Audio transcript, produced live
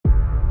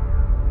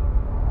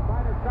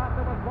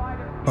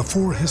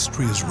Before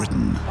history is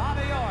written,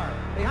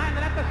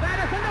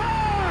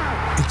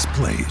 it's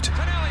played.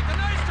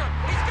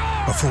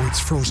 Before it's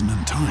frozen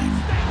in time,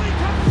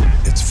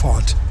 it's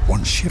fought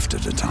one shift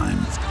at a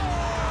time.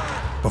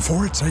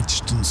 Before it's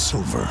etched in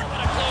silver,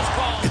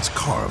 it's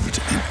carved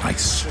in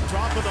ice.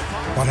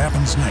 What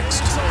happens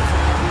next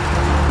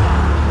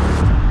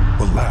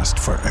will last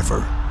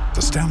forever.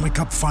 The Stanley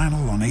Cup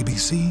Final on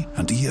ABC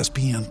and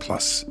ESPN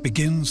Plus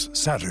begins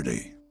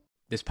Saturday.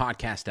 This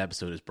podcast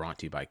episode is brought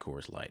to you by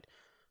Coors Light.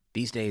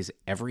 These days,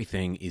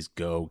 everything is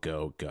go,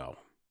 go, go.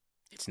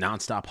 It's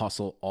nonstop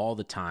hustle all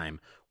the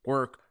time.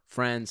 Work,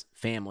 friends,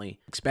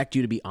 family, expect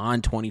you to be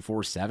on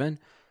 24/7.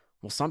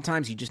 Well,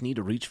 sometimes you just need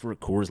to reach for a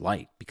Coors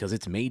Light because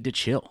it's made to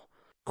chill.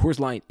 Coors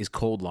Light is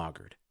cold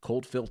lagered,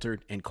 cold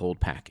filtered, and cold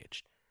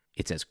packaged.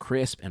 It's as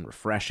crisp and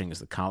refreshing as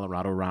the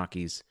Colorado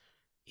Rockies.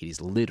 It is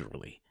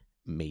literally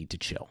made to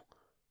chill.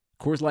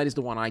 Coors Light is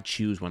the one I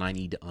choose when I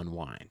need to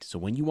unwind. So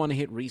when you want to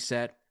hit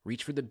reset,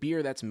 reach for the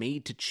beer that's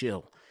made to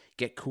chill.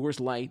 Get Coors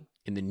Light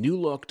in the new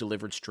look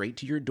delivered straight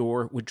to your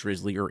door with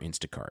Drizzly or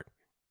Instacart.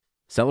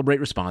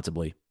 Celebrate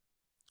responsibly.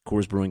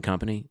 Coors Brewing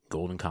Company,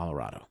 Golden,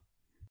 Colorado.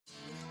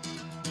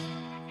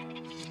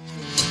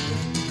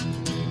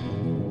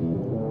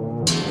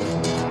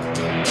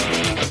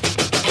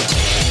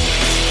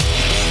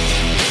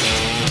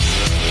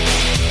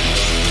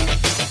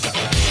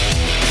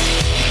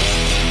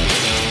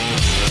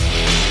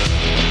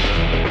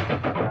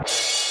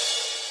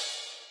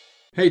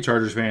 Hey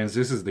Chargers fans,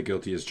 this is the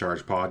Guilty as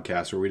Charged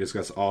podcast where we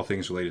discuss all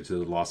things related to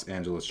the Los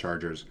Angeles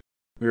Chargers.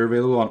 We are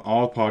available on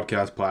all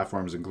podcast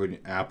platforms including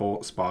Apple,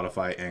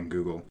 Spotify, and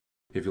Google.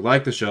 If you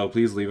like the show,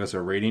 please leave us a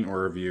rating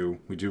or review.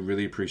 We do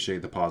really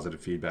appreciate the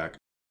positive feedback.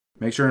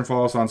 Make sure and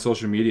follow us on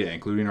social media,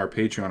 including our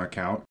Patreon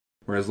account,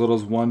 where as little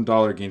as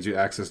 $1 gains you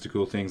access to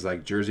cool things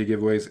like jersey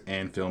giveaways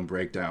and film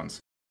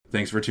breakdowns.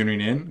 Thanks for tuning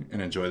in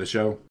and enjoy the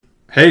show.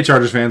 Hey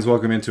Chargers fans,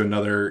 welcome into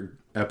another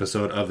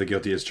episode of the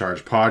Guilty as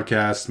Charged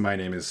podcast. My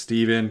name is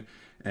Steven,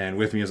 and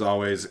with me as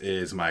always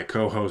is my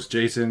co-host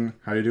Jason.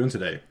 How are you doing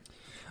today?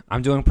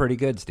 I'm doing pretty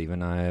good,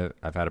 Steven.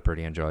 I've had a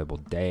pretty enjoyable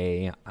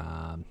day.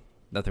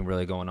 Nothing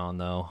really going on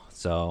though,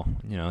 so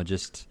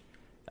just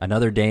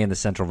another day in the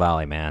Central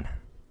Valley, man.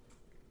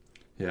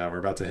 Yeah, we're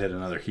about to hit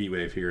another heat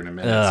wave here in a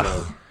minute,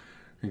 so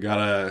we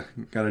gotta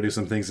do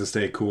some things to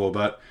stay cool.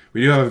 But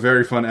we do have a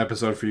very fun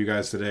episode for you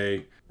guys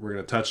today. We're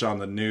going to touch on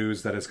the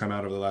news that has come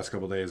out over the last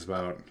couple of days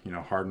about,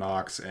 Hard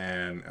Knocks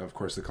and, of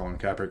course, the Colin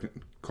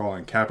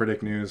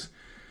Kaepernick news.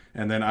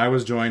 And then I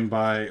was joined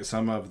by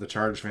some of the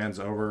Chargers fans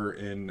over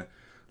in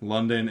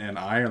London and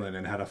Ireland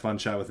and had a fun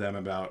chat with them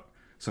about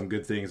some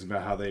good things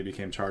about how they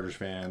became Chargers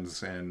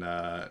fans and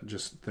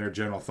just their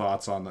general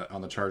thoughts on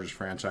the Chargers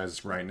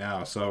franchise right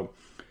now. So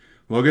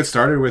we'll get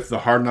started with the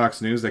Hard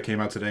Knocks news that came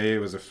out today. It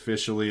was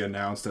officially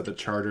announced that the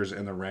Chargers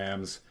and the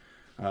Rams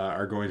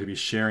are going to be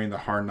sharing the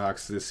Hard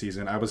Knocks this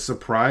season. I was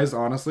surprised,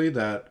 honestly,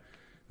 that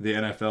the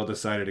NFL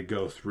decided to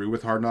go through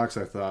with Hard Knocks.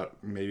 I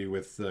thought maybe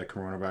with the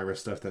coronavirus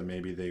stuff that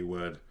maybe they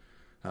would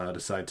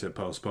decide to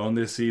postpone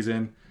this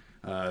season.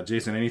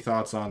 Jason, any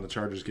thoughts on the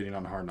Chargers getting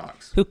on Hard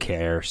Knocks? Who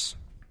cares?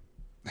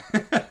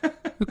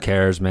 Who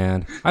cares,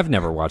 man? I've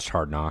never watched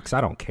Hard Knocks.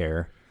 I don't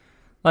care.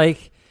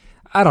 Like,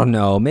 I don't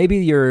know.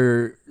 Maybe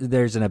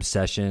there's an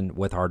obsession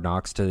with Hard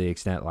Knocks to the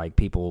extent like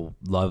people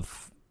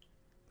love.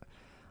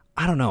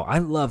 I don't know. I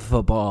love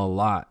football a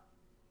lot,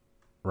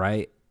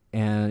 right?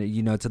 And,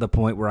 to the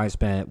point where I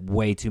spent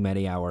way too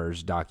many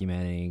hours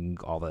documenting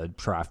all the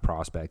draft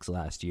prospects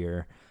last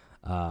year.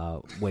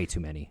 Way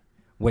too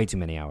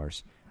many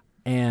hours.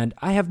 And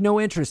I have no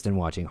interest in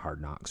watching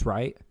Hard Knocks,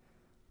 right?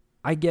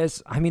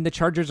 The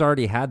Chargers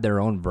already had their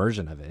own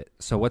version of it.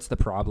 So what's the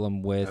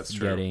problem with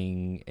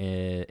getting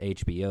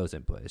HBO's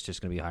input? It's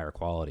just going to be higher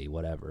quality,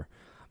 whatever.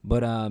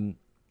 But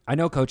I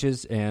know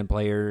coaches and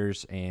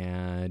players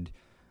and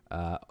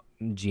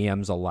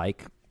GMs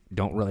alike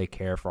don't really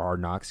care for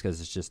Hard Knocks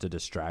because it's just a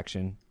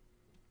distraction,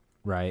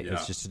 right? Yeah.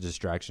 It's just a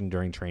distraction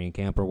during training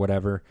camp or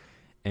whatever.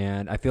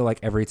 And I feel like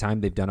every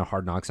time they've done a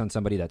Hard Knocks on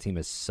somebody, that team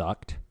has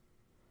sucked.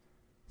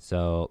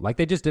 So, like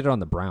they just did it on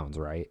the Browns,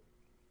 right?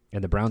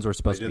 And the Browns were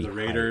supposed to be the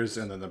Raiders,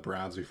 and then the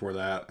Browns before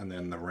that, and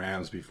then the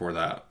Rams before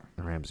that.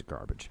 The Rams are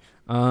garbage.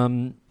 I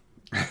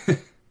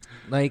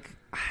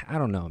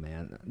don't know,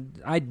 man.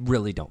 I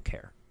really don't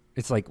care.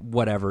 It's like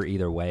whatever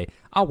either way.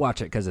 I'll watch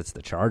it because it's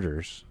the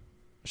Chargers.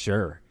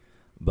 Sure.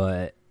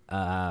 But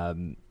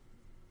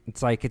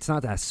it's like it's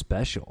not that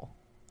special.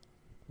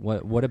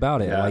 What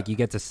about it? Yeah. Like you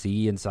get to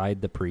see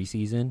inside the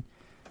preseason.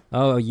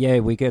 Oh, yay,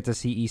 we get to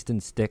see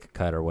Easton Stick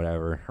cut or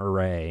whatever.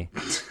 Hooray.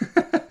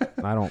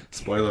 I don't.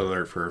 Spoiler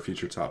alert for a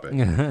future topic.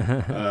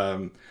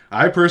 I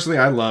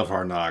love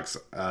Hard Knocks.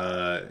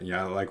 I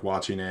like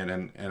watching it.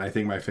 And I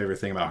think my favorite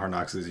thing about Hard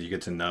Knocks is you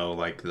get to know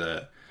like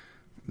the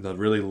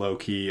really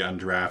low-key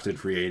undrafted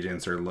free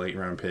agents or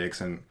late-round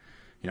picks. And,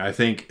 I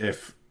think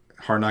if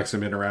Hard Knocks had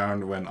been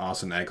around when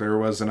Austin Eckler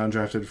was an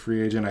undrafted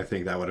free agent, I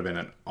think that would have been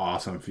an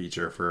awesome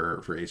feature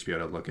for HBO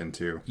to look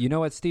into. You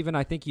know what, Steven?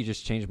 I think you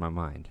just changed my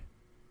mind.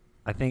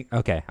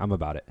 Okay, I'm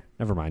about it.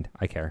 Never mind.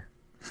 I care.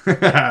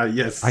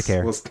 Yes, I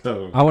care. Let's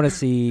go. I want to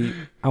see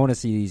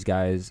these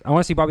guys. I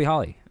want to see Bobby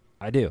Holly.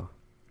 I do.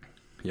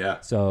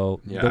 Yeah.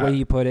 So the way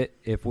you put it,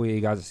 if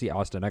we got to see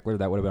Austin Eckler,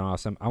 that would have been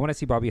awesome. I want to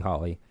see Bobby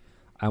Holly.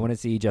 I want to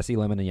see Jesse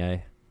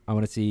Lemonnier. I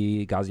want to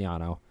see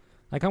Gaziano.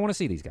 Like, I want to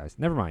see these guys.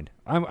 Never mind.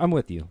 I'm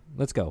with you.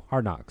 Let's go.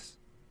 Hard Knocks.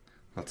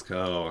 Let's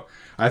go.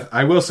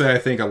 I will say I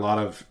think a lot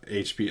of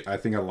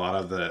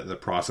the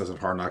process of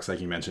Hard Knocks,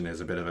 like you mentioned,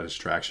 is a bit of a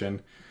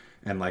distraction.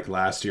 And like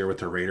last year with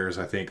the Raiders,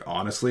 I think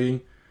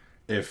honestly,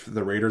 if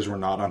the Raiders were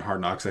not on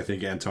Hard Knocks, I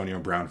think Antonio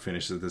Brown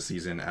finishes the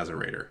season as a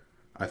Raider.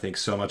 I think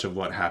so much of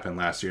what happened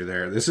last year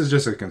there, this is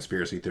just a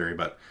conspiracy theory,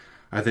 but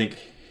I think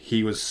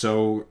he was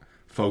so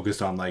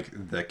focused on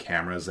like the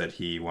cameras that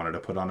he wanted to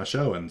put on a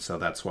show, and so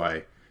that's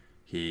why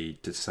he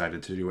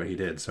decided to do what he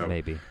did. So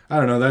maybe, I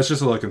don't know. That's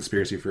just a little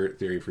conspiracy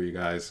theory for you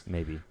guys.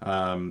 Maybe.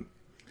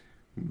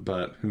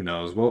 But who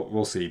knows?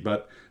 We'll see.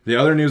 But the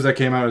other news that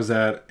came out is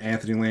that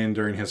Anthony Lynn,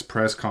 during his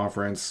press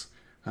conference,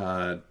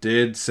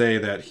 did say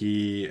that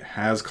he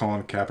has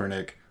Colin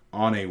Kaepernick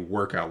on a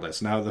workout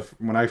list. Now,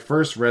 when I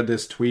first read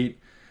this tweet,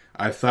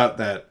 I thought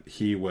that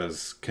he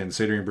was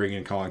considering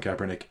bringing Colin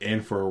Kaepernick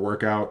in for a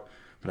workout,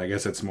 but I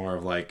guess it's more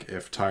of like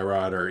if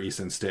Tyrod or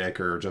Easton Stick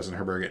or Justin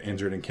Herbert get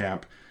injured in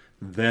camp,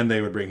 then they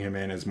would bring him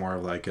in as more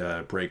of like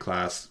a break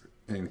class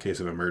in case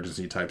of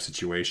emergency type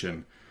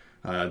situation.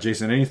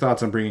 Jason, any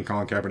thoughts on bringing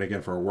Colin Kaepernick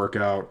in for a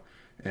workout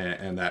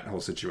and that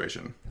whole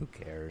situation? Who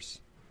cares?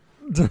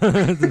 Going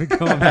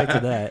back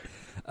to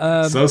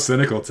that. So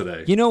cynical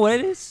today. You know what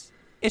it is?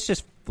 It's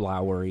just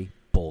flowery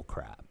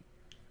bullcrap.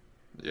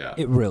 Yeah.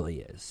 It really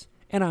is.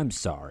 And I'm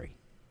sorry.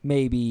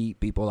 Maybe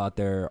people out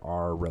there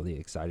are really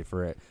excited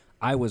for it.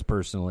 I was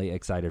personally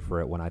excited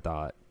for it when I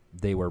thought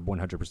they were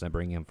 100%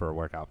 bringing him for a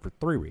workout for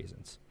 3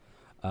 reasons.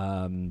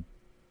 I'll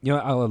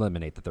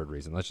eliminate the third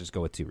reason. Let's just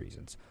go with 2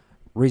 reasons.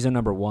 Reason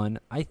number 1,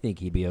 I think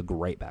he'd be a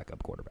great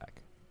backup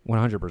quarterback.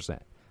 100%.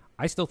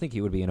 I still think he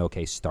would be an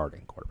okay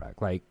starting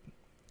quarterback. Like,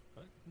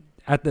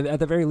 at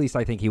the very least,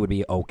 I think he would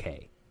be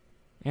okay.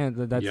 And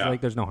that's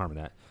like, there's no harm in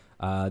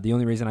that. The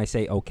only reason I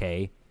say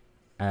okay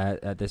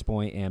at this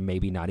point, and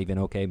maybe not even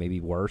okay, maybe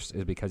worse,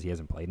 is because he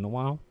hasn't played in a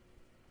while.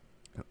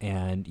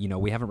 And,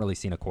 we haven't really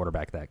seen a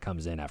quarterback that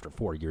comes in after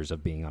 4 years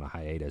of being on a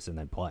hiatus and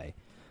then play.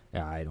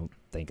 I don't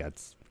think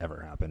that's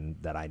ever happened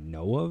that I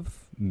know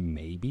of.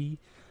 Maybe.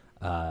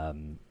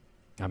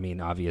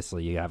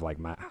 Obviously you have like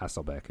Matt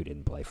Hasselbeck, who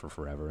didn't play for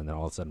forever and then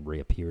all of a sudden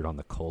reappeared on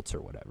the Colts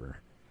or whatever.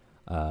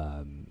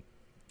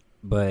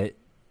 But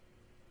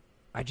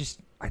I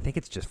think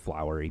it's just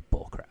flowery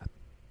bullcrap,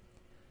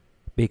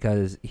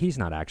 because he's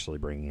not actually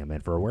bringing him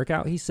in for a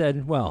workout. He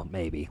said, well,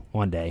 maybe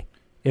one day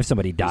if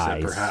somebody dies.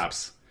 He said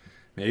perhaps.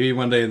 Maybe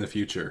one day in the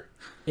future.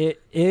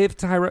 If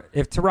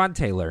Tyrod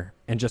Taylor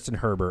and Justin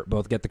Herbert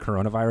both get the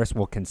coronavirus,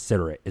 we'll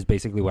consider it, is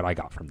basically what I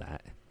got from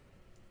that.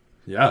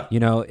 Yeah.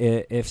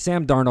 If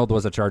Sam Darnold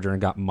was a Charger and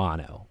got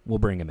mono, we'll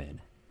bring him in.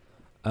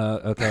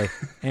 Okay.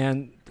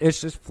 And it's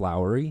just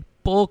flowery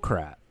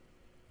bullcrap.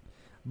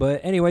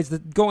 But anyways,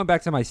 going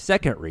back to my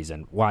second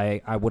reason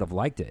why I would have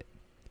liked it,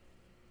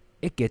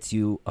 it gets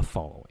you a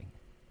following.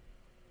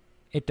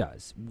 It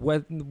does.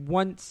 When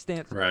one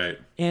stance, right.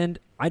 And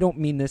I don't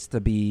mean this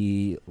to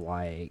be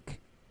like,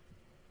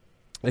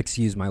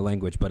 excuse my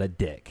language, but a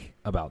dick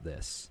about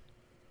this.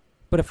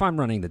 But if I'm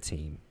running the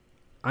team,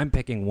 I'm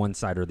picking one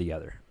side or the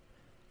other.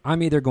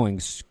 I'm either going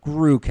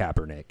screw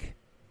Kaepernick,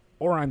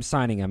 or I'm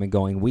signing him and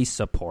going, we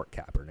support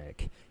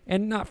Kaepernick.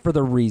 And not for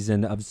the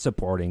reason of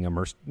supporting him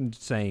or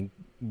saying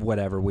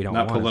whatever we don't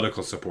want. Not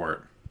political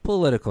support.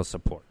 Political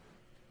support.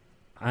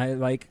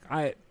 I'm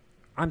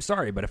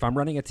sorry, but if I'm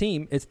running a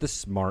team, it's the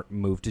smart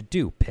move to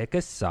do. Pick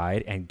a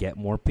side and get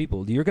more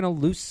people. You're going to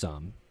lose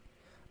some,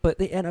 but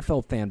the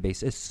NFL fan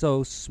base is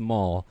so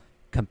small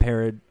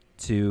compared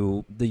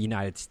to the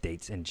United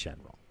States in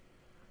general,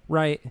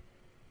 right?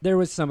 There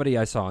was somebody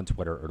I saw on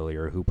Twitter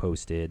earlier who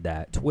posted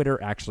that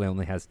Twitter actually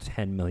only has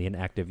 10 million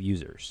active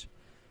users.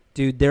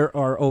 Dude, there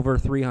are over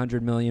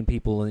 300 million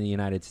people in the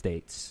United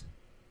States.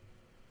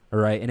 All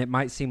right, and it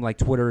might seem like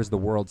Twitter is the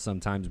world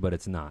sometimes, but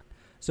it's not.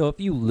 So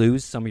if you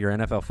lose some of your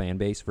NFL fan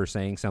base for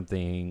saying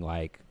something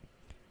like,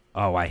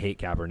 oh, I hate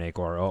Kaepernick,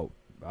 or, oh,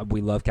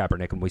 we love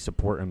Kaepernick and we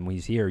support him when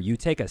he's here, you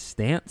take a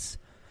stance,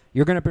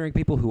 you're going to bring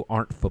people who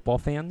aren't football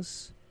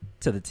fans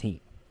to the team,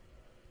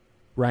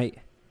 right?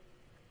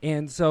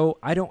 And so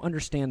I don't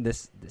understand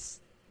this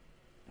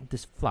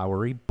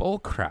flowery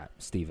bullcrap,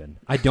 Steven.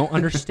 I don't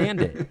understand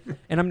it.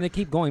 And I'm going to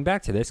keep going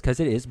back to this because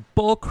it is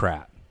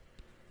bullcrap.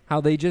 How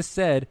they just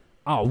said,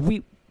 oh,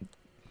 we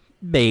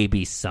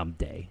maybe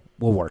someday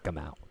we'll work him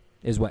out,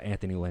 is what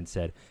Anthony Lynn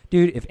said.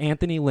 Dude, if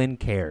Anthony Lynn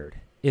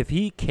cared, if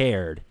he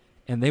cared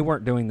and they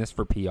weren't doing this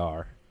for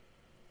PR,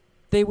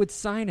 they would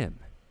sign him.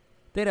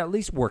 They'd at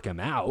least work him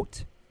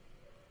out.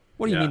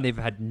 What do you mean they've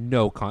had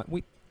no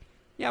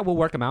we'll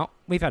work him out.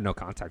 We've had no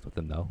contact with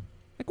him, though.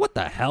 Like, what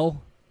the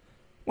hell?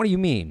 What do you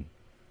mean?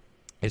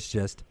 It's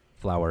just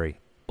flowery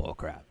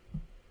bullcrap.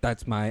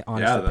 That's my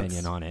honest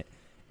opinion on it.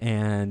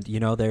 And,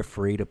 they're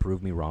free to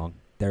prove me wrong.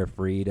 They're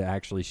free to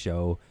actually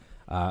show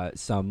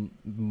some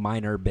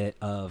minor bit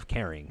of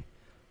caring.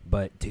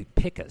 But to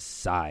pick a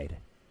side,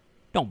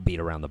 don't beat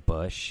around the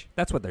bush.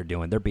 That's what they're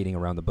doing. They're beating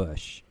around the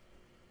bush,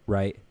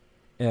 right?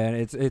 And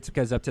it's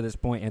because up to this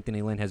point,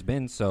 Anthony Lynn has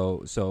been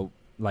so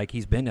like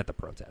he's been at the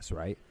protests,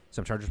 right?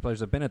 Some Chargers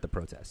players have been at the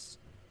protests.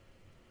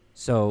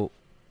 So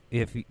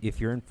if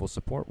you're in full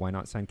support, why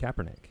not sign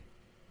Kaepernick,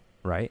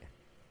 right?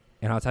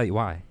 And I'll tell you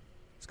why.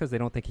 It's because they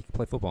don't think he can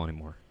play football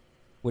anymore,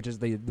 which is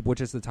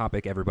the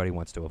topic everybody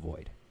wants to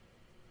avoid,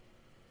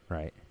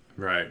 right?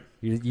 Right.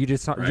 You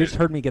just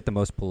heard me get the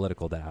most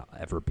political that I'll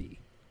ever be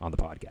on the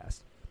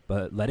podcast.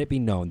 But let it be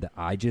known that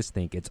I just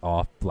think it's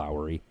all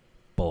flowery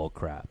bull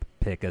crap.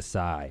 Pick a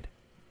side.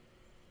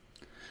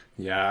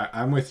 Yeah,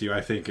 I'm with you.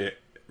 I think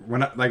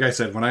like I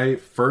said, when I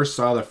first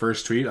saw the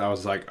first tweet, I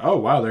was like, oh,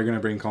 wow, they're going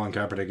to bring Colin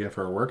Kaepernick in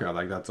for a workout.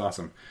 Like, that's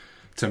awesome.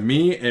 To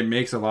me, it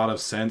makes a lot of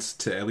sense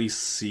to at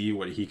least see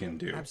what he can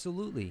do.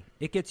 Absolutely.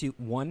 It gets you,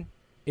 one,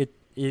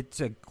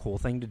 it's a cool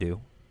thing to do.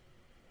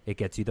 It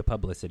gets you the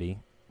publicity,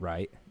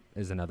 right,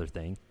 is another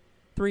thing.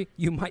 3,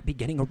 you might be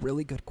getting a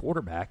really good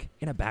quarterback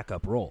in a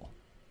backup role.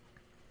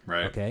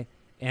 Right. Okay?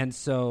 And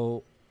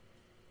so,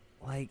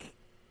 like,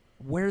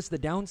 where's the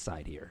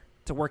downside here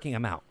to working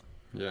him out?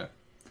 Yeah.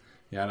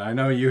 Yeah, and I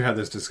know you had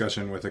this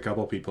discussion with a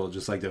couple people,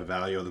 just like the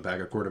value of the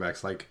backup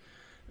quarterbacks. Like,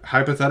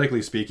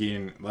 hypothetically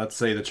speaking, let's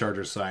say the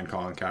Chargers signed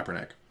Colin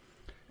Kaepernick.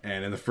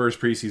 And in the first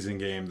preseason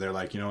game, they're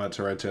like, you know what,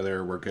 Tyrod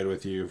Taylor, we're good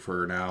with you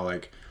for now.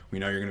 Like, we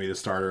know you're going to be the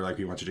starter. Like,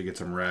 we want you to get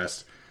some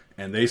rest.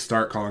 And they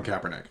start Colin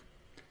Kaepernick.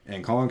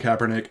 And Colin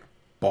Kaepernick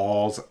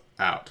balls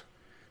out.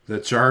 The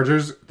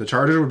Chargers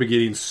would be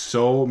getting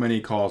so many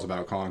calls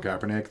about Colin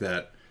Kaepernick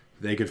that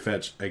they could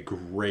fetch a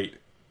great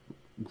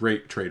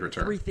trade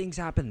return. 3 things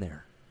happen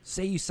there.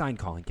 Say you sign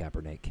Colin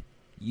Kaepernick.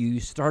 You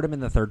start him in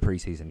the 3rd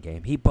preseason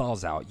game. He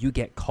balls out. You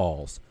get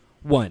calls.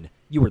 1,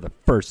 you were the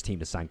first team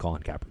to sign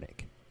Colin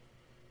Kaepernick.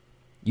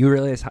 You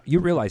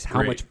realize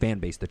how much fan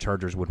base the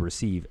Chargers would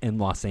receive in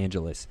Los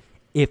Angeles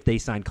if they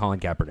signed Colin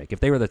Kaepernick. If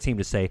they were the team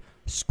to say,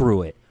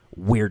 screw it,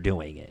 we're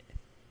doing it.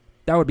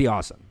 That would be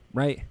awesome,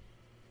 right?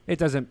 It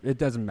doesn't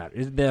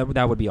matter.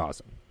 That would be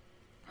awesome.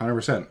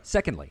 100%.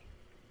 Secondly,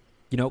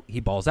 he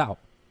balls out.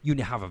 You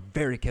have a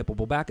very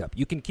capable backup.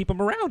 You can keep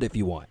him around if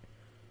you want,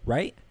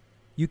 right?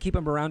 You keep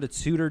him around at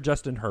suitor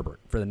Justin Herbert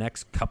for the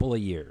next couple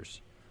of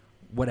years.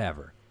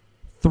 Whatever.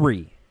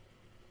 3,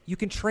 you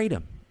can trade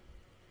him.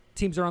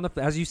 Teams are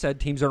as you said,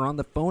 teams are on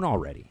the phone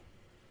already.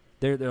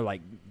 They're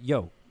like,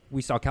 yo,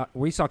 we saw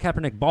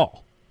Kaepernick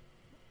ball.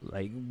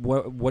 Like,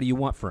 what do you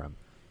want for him?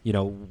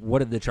 What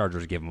did the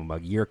Chargers give him?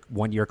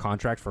 1 year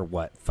contract for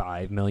what?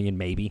 $5 million,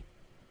 maybe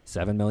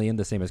 $7 million,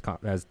 the same as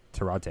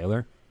Tyrod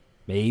Taylor,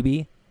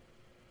 maybe.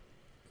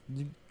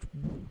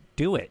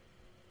 Do it.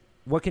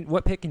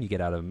 What pick can you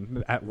get out of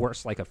him? At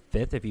worst, like a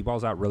 5th if he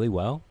balls out really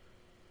well.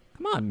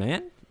 Come on,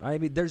 man. I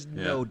mean, there's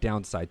no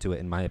downside to it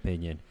in my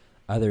opinion.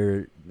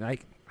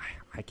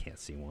 I can't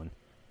see one.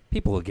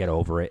 People will get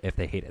over it if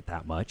they hate it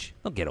that much.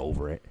 They'll get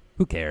over it.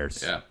 Who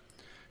cares? Yeah.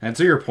 And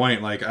to your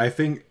point, like, I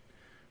think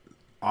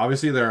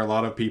obviously there are a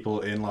lot of people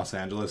in Los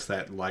Angeles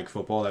that like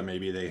football that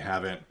maybe they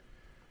haven't,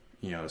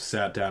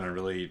 sat down and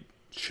really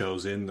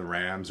chosen the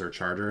Rams or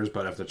Chargers.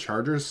 But if the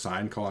Chargers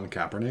signed Colin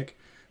Kaepernick,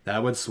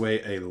 that would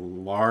sway a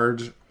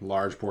large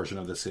portion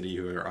of the city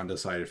who are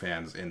undecided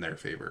fans in their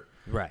favor.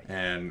 Right.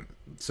 And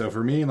so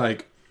for me,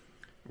 like,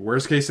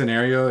 worst case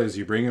scenario is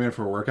you bring him in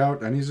for a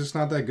workout and he's just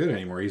not that good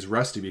anymore. He's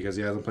rusty because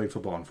he hasn't played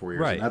football in 4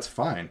 years. Right. And that's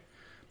fine.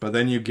 But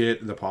then you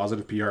get the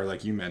positive PR,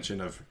 like you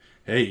mentioned, of,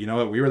 hey, you know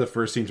what? We were the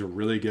first team to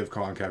really give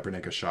Colin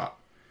Kaepernick a shot.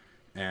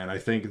 And I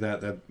think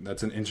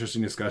that's an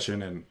interesting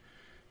discussion. And,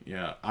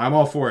 yeah, I'm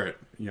all for it.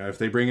 If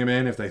they bring him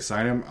in, if they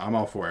sign him, I'm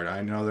all for it.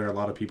 I know there are a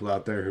lot of people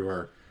out there who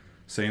are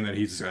saying that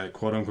he's a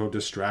quote-unquote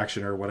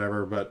distraction or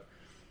whatever. But,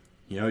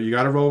 you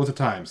got to roll with the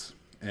times.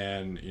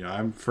 And,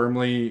 I'm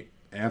firmly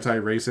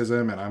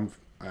anti-racism, and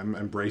I'm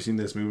embracing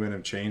this movement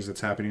of change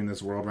that's happening in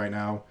this world right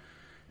now.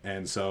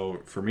 And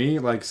so for me,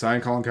 like, sign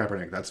Colin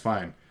Kaepernick, that's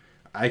fine.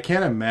 I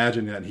can't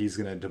imagine that he's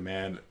going to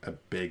demand a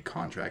big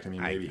contract. I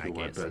mean, maybe he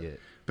would,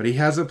 but he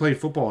hasn't played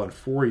football in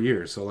 4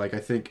 years. So, like, I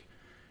think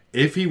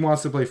if he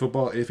wants to play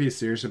football, if he's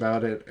serious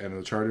about it, and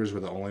the Chargers were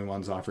the only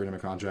ones offering him a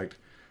contract,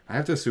 I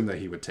have to assume that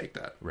he would take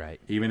that. Right.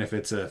 Even if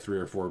it's a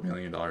 $3 or $4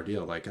 million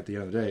deal. Like, at the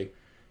end of the day,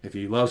 if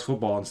he loves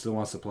football and still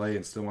wants to play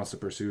and still wants to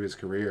pursue his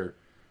career,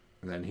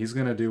 then he's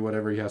going to do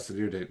whatever he has to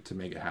do to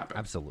make it happen.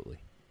 Absolutely.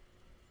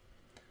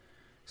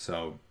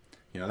 So,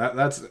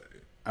 that's...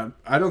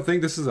 I don't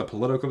think this is a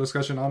political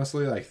discussion,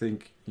 honestly. I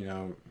think,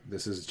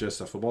 this is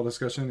just a football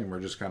discussion, and we're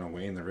just kind of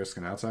weighing the risk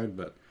and outside,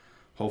 but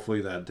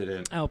hopefully that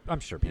didn't... Oh, I'm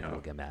sure people will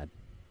get mad.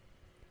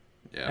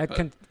 Yeah,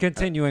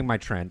 continuing my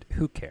trend,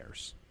 who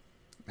cares?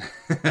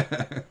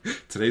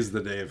 Today's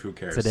the day of who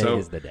cares. Today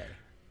is the day.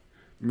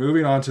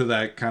 Moving on to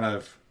that kind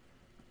of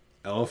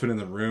elephant in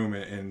the room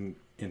in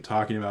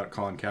talking about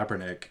Colin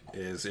Kaepernick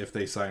is, if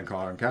they sign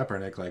Colin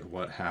Kaepernick, like,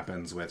 what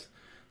happens with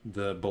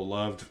the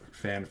beloved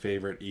fan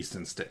favorite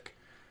Easton Stick?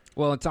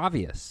 Well, it's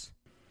obvious.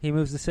 He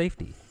moves to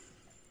safety.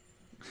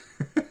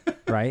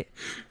 right?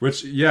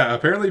 Which, yeah,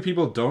 apparently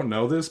people don't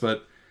know this,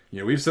 but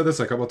we've said this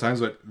a couple of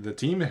times, but the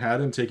team had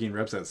him taking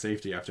reps at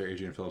safety after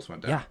Adrian Phillips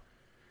went down. Yeah.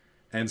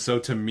 And so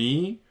to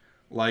me,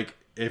 like,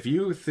 if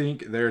you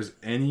think there's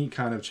any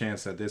kind of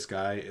chance that this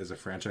guy is a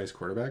franchise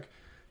quarterback,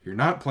 you're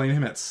not playing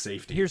him at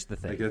safety. Here's the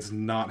thing. Like, it's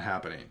not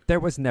happening. There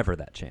was never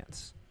that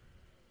chance.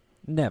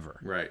 Never.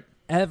 Right.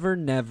 Ever,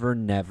 never,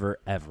 never,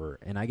 ever.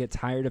 And I get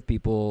tired of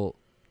people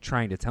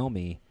trying to tell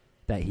me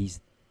that he's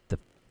the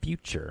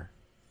future.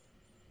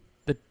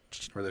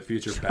 Or the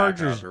future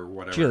Chargers backup or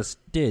whatever. Just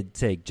did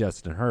take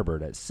Justin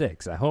Herbert at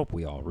 6. I hope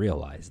we all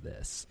realize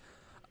this.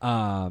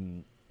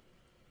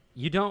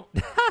 You don't...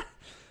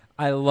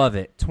 I love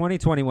it.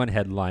 2021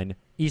 headline,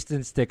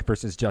 Easton Stick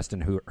versus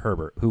Justin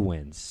Herbert. Who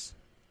wins?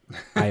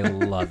 I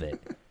love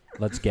it.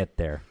 Let's get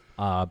there.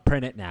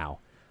 Print it now.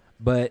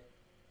 But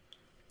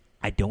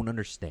I don't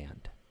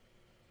understand.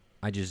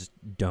 I just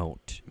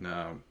don't.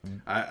 No.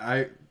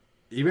 I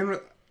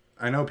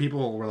know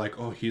people were like,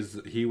 oh,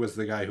 he was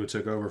the guy who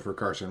took over for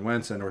Carson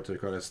Wentz in North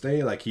Dakota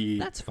State. Like,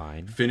 that's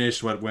fine.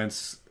 Finished what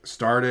Wentz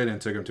started and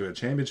took him to a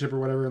championship or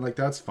whatever. Like,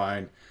 that's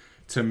fine.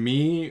 To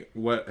me,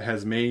 what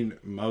has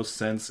made most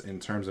sense in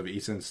terms of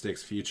Easton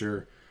Stick's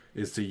future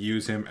is to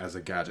use him as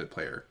a gadget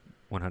player.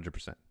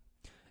 100%.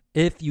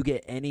 If you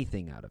get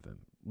anything out of him,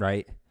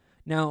 right?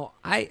 Now,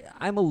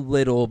 I'm a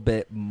little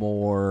bit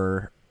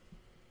more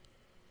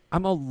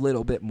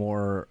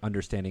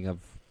understanding of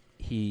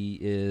he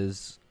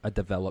is a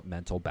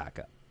developmental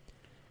backup.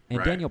 And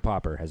right. Daniel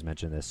Popper has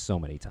mentioned this so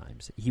many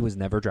times. He was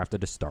never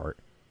drafted to start.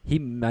 He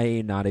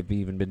may not have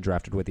even been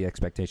drafted with the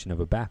expectation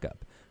of a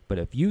backup. But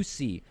if you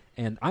see,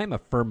 and I'm a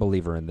firm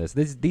believer in this,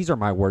 these are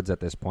my words at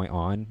this point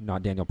on,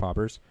 not Daniel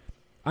Popper's.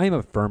 I am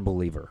a firm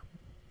believer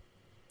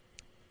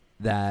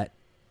that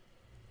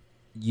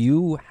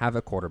you have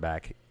a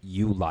quarterback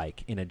you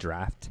like in a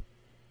draft,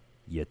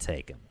 you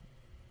take him.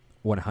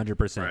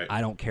 100%. Right.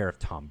 I don't care if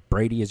Tom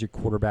Brady is your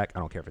quarterback. I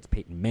don't care if it's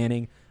Peyton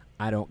Manning.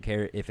 I don't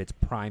care if it's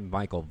prime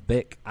Michael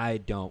Vick. I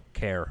don't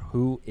care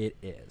who it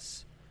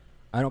is.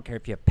 I don't care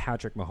if you have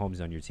Patrick Mahomes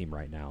on your team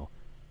right now.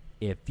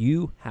 If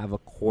you have a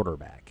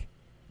quarterback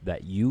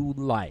that you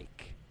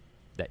like,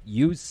 that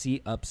you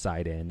see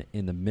upside in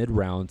the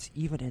mid-rounds,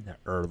 even in the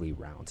early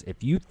rounds,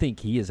 if you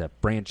think he is a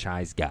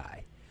franchise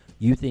guy,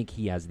 you think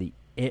he has the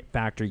it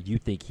factor, you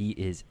think he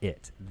is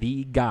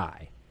the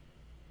guy,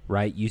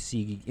 right? You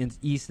see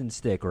Easton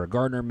Stick or a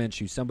Gardner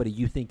Minshew, somebody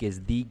you think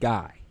is the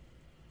guy.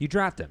 You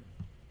draft him,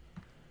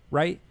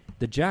 right?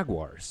 The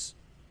Jaguars,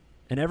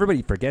 and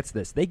everybody forgets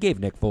this, they gave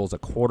Nick Foles a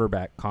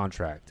quarterback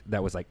contract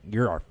that was like,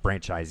 you're our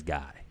franchise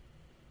guy.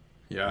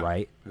 Yeah.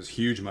 Right? It was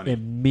huge money.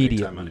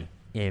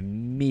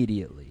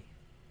 Immediately,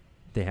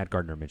 they had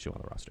Gardner Minshew on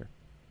the roster.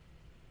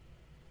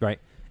 Right?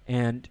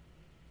 And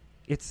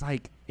it's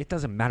like, it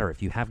doesn't matter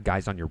if you have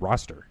guys on your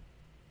roster.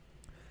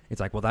 It's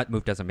like, well, that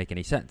move doesn't make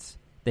any sense.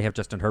 They have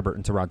Justin Herbert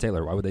and Tyrod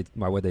Taylor. Why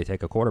would they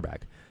take a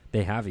quarterback?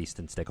 They have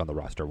Easton Stick on the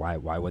roster. Why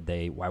would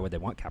they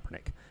want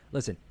Kaepernick?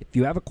 Listen, if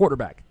you have a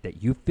quarterback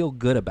that you feel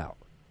good about,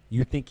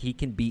 you think he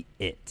can be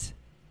it,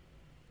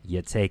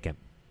 you take him.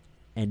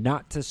 And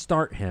not to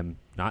start him,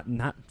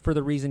 not for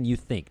the reason you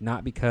think,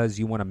 not because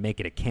you want to make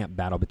it a camp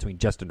battle between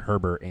Justin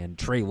Herbert and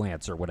Trey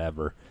Lance or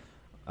whatever,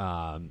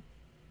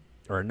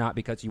 or not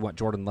because you want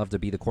Jordan Love to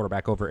be the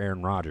quarterback over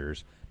Aaron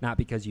Rodgers, not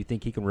because you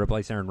think he can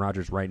replace Aaron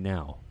Rodgers right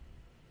now.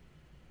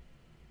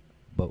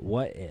 But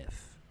what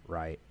if,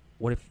 right?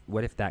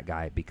 What if that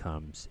guy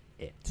becomes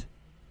it?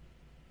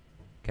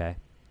 Okay?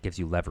 Gives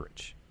you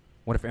leverage.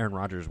 What if Aaron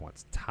Rodgers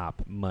wants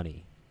top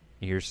money?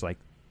 And you're just like,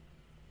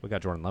 we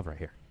got Jordan Love right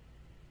here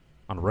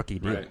on a rookie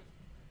deal. Right.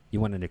 You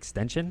want an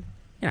extension?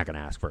 You're not going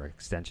to ask for an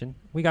extension.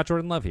 We got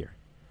Jordan Love here.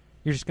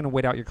 You're just going to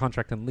wait out your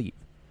contract and leave.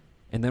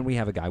 And then we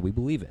have a guy we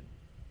believe in,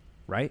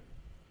 right?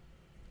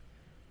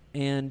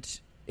 And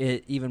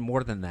even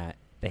more than that,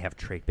 they have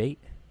trade bait.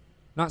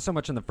 Not so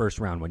much in the first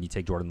round when you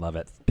take Jordan Love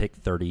at pick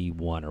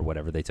 31 or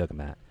whatever they took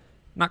him at.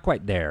 Not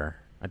quite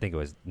there. I think it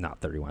was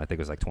not 31. I think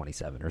it was like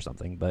 27 or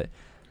something. But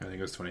I think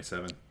it was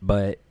 27.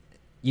 But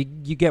you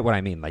get what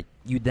I mean. Like,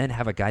 you then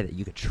have a guy that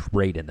you could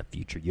trade in the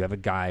future. You have a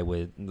guy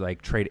with,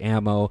 like, trade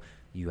ammo.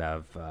 You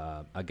have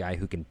a guy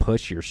who can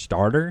push your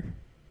starter.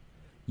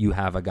 You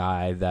have a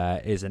guy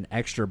that is an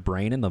extra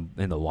brain in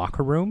the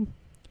locker room,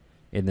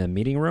 in the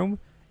meeting room.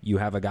 You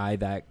have a guy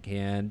that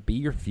can be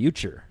your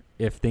future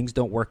if things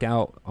don't work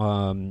out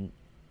in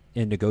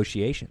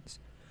negotiations.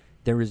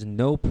 There is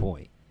no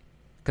point,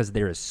 because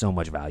there is so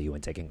much value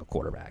in taking a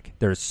quarterback.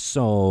 There's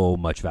so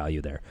much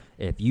value there.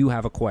 If you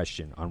have a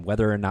question on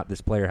whether or not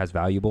this player has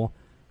valuable,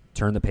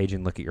 turn the page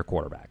and look at your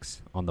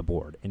quarterbacks on the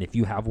board. And if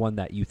you have one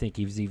that you think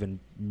he's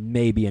even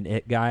maybe an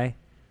it guy,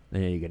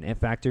 then you get an it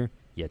factor,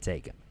 you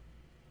take him.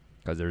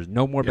 Because there's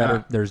no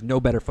better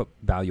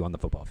value on the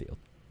football field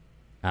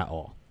at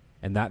all.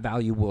 And that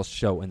value will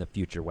show in the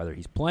future, whether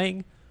he's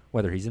playing,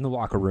 whether he's in the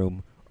locker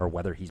room, or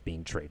whether he's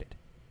being traded.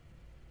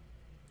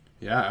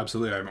 Yeah,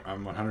 absolutely.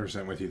 I'm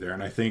 100% with you there.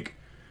 And I think,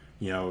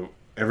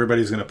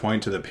 everybody's going to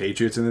point to the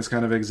Patriots in this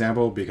kind of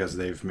example because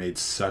they've made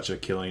such a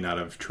killing out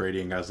of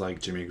trading guys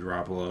like Jimmy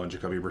Garoppolo and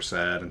Jacoby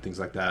Brissett and things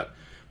like that.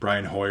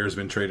 Brian Hoyer's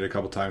been traded a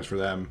couple times for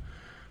them.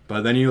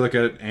 But then you look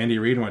at Andy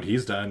Reid and what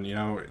he's done,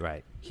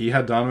 Right. He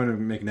had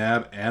Donovan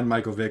McNabb and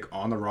Michael Vick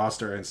on the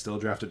roster and still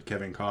drafted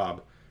Kevin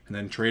Kolb and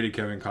then traded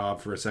Kevin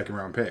Kolb for a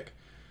second-round pick.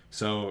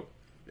 So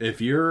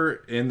if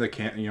you're in the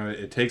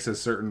it takes a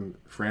certain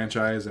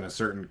franchise and a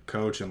certain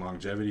coach and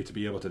longevity to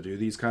be able to do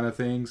these kind of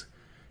things.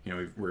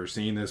 We're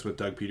seeing this with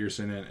Doug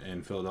Peterson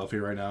in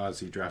Philadelphia right now as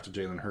he drafted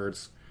Jalen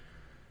Hurts.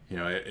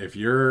 If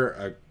you're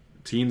a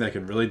team that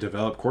can really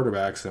develop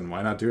quarterbacks, then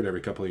why not do it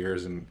every couple of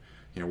years? And,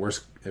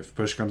 worse, if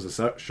push comes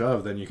to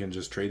shove, then you can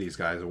just trade these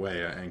guys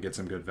away and get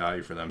some good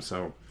value for them.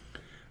 So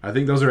I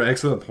think those are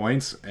excellent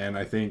points, and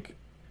I think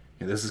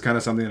this is kind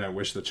of something that I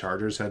wish the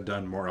Chargers had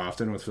done more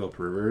often with Philip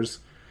Rivers,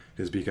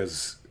 is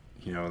because,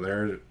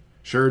 they're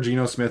sure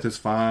Geno Smith is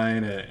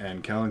fine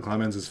and Kellen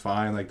Clemens is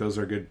fine. Like, those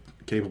are good,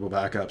 capable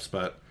backups,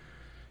 but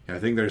I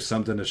think there's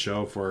something to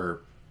show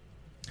for,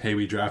 hey,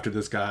 we drafted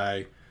this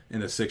guy in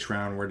the 6th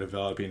round, we're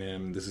developing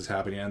him, this is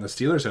happening. And the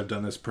Steelers have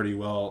done this pretty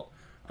well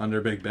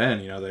under Big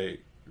Ben.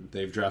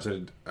 They've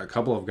drafted a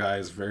couple of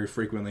guys very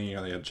frequently.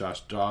 They had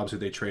Josh Dobbs, who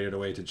they traded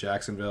away to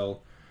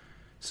Jacksonville.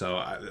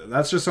 So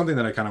that's just something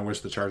that I kind of wish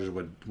the Chargers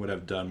would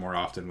have done more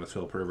often with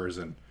Philip Rivers.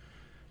 And,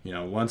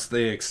 once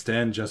they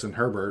extend Justin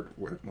Herbert,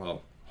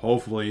 well,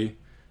 hopefully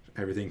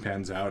everything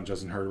pans out and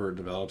Justin Herbert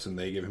develops and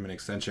they give him an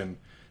extension,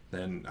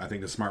 then I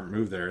think the smart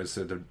move there is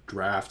to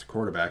draft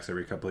quarterbacks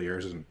every couple of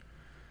years and,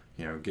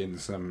 getting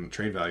some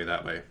trade value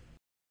that way.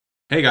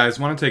 Hey guys,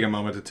 want to take a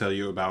moment to tell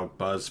you about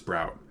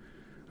Buzzsprout.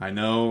 I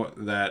know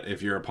that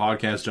if you're a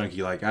podcast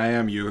junkie like I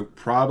am, you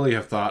probably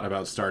have thought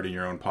about starting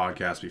your own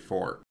podcast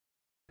before.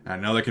 I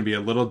know that can be a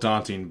little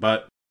daunting,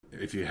 but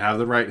if you have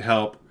the right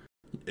help,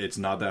 it's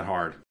not that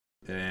hard.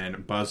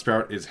 And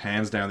Buzzsprout is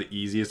hands down the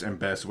easiest and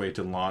best way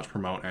to launch,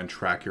 promote, and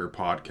track your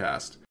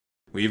podcast.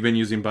 We've been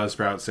using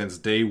Buzzsprout since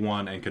day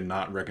one and could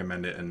not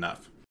recommend it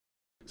enough.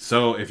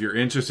 So if you're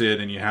interested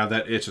and you have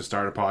that itch to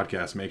start a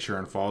podcast, make sure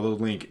and follow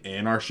the link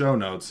in our show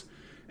notes,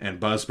 and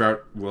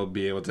Buzzsprout will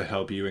be able to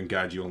help you and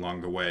guide you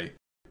along the way.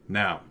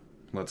 Now,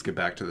 let's get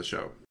back to the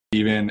show.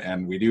 Steven,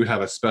 and we do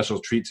have a special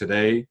treat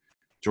today.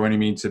 Joining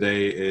me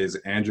today is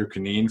Andrew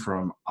Caneen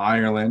from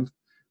Ireland,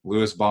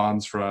 Lewis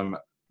Bonds from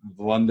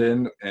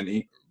London and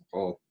the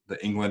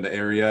England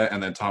area,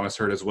 and then Thomas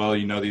Hurd as well.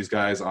 You know these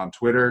guys on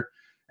Twitter.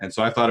 And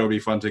so I thought it would be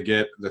fun to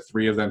get the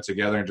three of them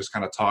together and just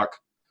kind of talk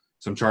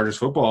some Chargers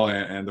football.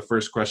 And the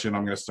first question,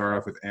 I'm going to start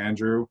off with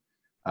Andrew.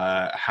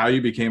 How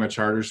you became a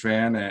Chargers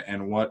fan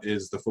and what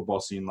is the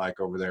football scene like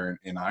over there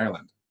in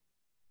Ireland?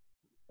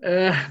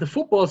 The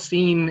football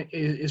scene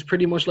is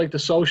pretty much like the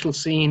social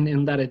scene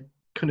in that it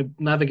kind of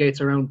navigates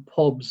around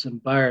pubs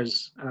and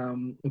bars.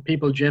 And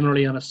people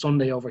generally on a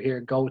Sunday over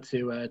here go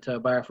to a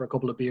bar for a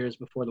couple of beers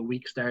before the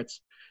week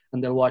starts,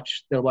 and they'll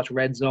watch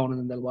Red Zone and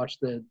then they'll watch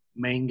the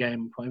main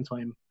game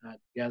primetime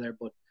together.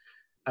 But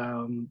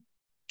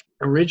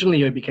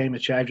originally I became a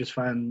Chargers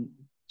fan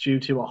due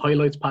to a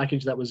highlights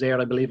package that was aired,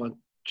 I believe, on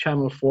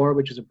Channel 4,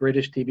 which is a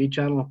British TV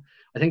channel.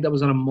 I think that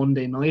was on a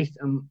Monday night,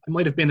 and I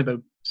might have been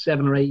about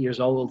 7 or 8 years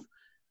old,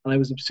 and I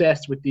was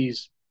obsessed with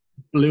these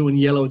blue and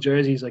yellow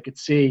jerseys I could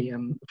see.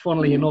 And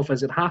funnily enough,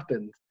 as it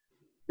happened,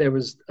 I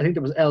think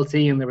there was LT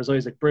and there was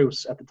Isaac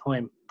Bruce at the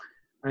time,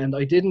 and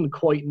I didn't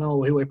quite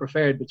know who I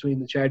preferred between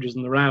the Chargers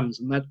and the Rams,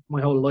 and that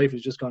my whole life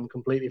has just gone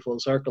completely full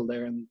circle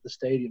there in the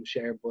stadium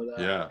share. But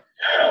I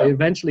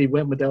eventually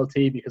went with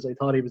LT because I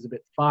thought he was a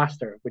bit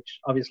faster, which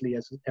obviously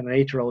as an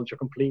 8-year-old you're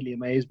completely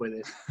amazed by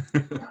this.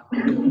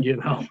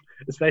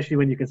 Especially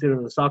when you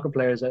consider the soccer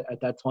players at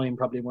that time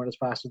probably weren't as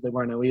fast as they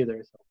were now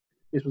either. So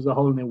this was a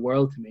whole new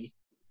world to me.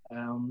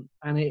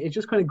 And it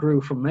just kind of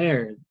grew from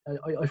there.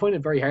 I find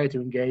it very hard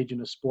to engage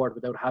in a sport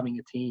without having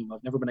a team.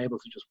 I've never been able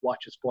to just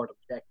watch a sport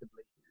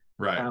objectively.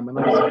 Right. And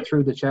obviously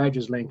through the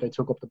Chargers link, I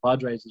took up the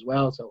Padres as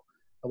well. So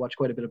I watch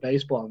quite a bit of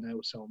baseball now.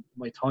 So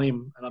my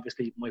time, and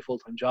obviously my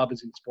full-time job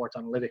is in sports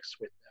analytics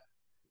with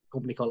a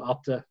company called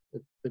Opta.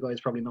 The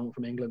guy's probably known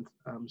from England.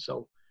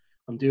 So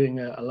I'm doing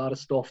a lot of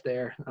stuff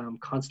there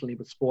constantly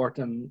with sport.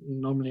 And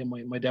normally in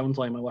my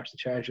downtime, I watch the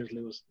Chargers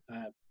lose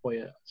by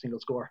a single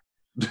score.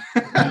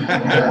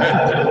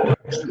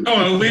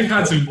 Oh, we've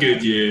had some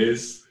good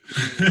years.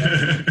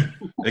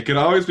 It could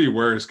always be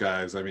worse,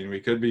 guys. I mean, we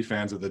could be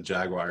fans of the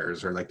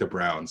Jaguars or like the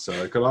Browns, so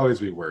it could always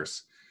be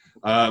worse.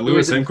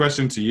 Lewis, same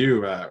question to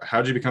you.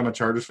 How did you become a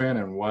Chargers fan,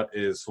 and what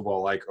is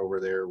football like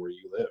over there where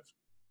you live?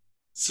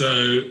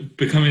 So,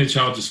 becoming a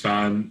Chargers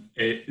fan,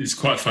 it's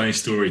quite a funny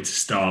story to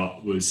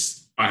start.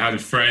 I had a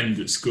friend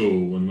at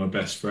school, one of my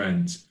best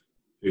friends,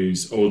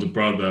 whose older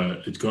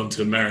brother had gone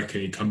to America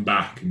and he'd come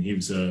back, and he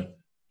was a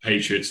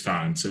Patriots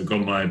fan, so got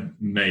my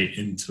mate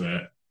into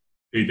it,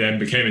 who then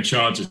became a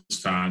Chargers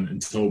fan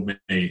and told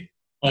me,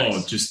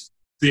 just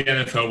the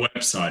NFL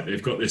website,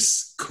 they've got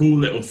this cool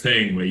little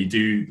thing where you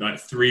do like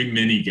 3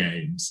 mini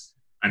games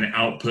and it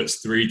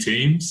outputs 3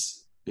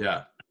 teams.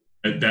 Yeah.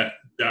 that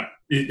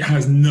it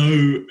has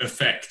no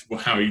effect on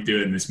how you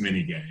do in this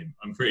mini game.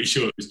 I'm pretty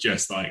sure it was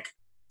just like,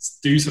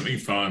 do something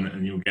fun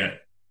and you'll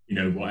get,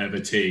 whatever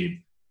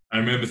team. I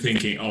remember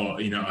thinking,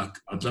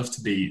 I'd love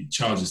to be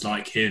Chargers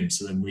like him,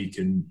 so then we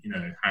can,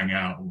 hang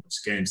out and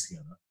watch games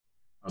together.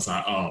 I was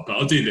like, but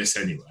I'll do this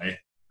anyway.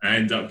 I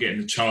ended up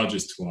getting the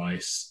Chargers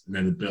twice and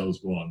then the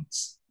Bills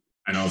once.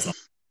 And I was like,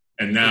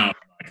 and now I'm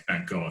like,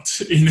 thank God.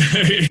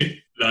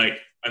 Like,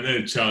 I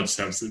know the Chargers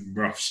have some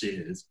rough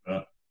years,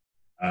 but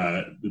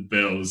the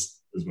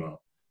Bills as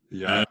well.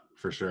 Yeah,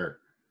 for sure.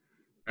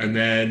 And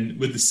then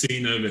with the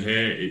scene over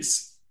here,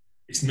 it's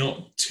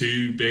not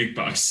too big,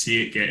 but I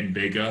see it getting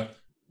bigger.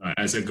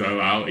 As I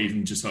go out,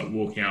 even just like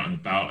walking out and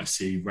about, I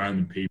see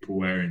random people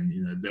wearing,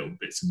 little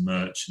bits of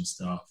merch and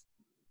stuff.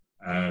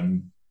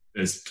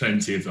 There's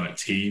plenty of like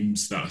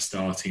teams that are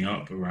starting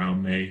up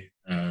around me.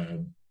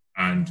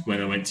 And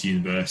when I went to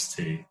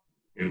university,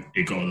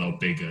 it got a lot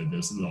bigger.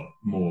 There's a lot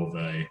more of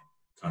a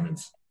kind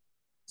of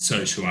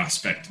social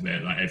aspect of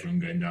it, like everyone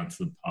going down to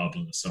the pub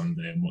on a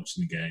Sunday and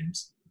watching the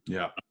games.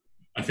 Yeah.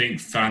 I think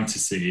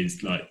fantasy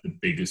is like the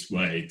biggest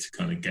way to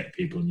kind of get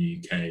people in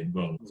the UK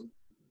involved.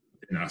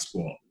 And that's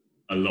what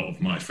a lot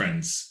of my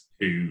friends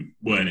who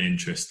weren't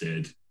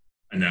interested,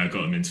 and now I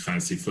got them into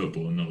fantasy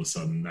football, and all of a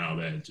sudden now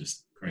they're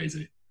just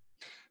crazy.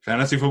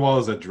 Fantasy football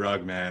is a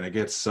drug, man. It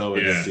gets so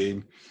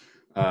addicting.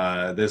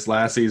 This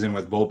last season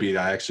with Volpe,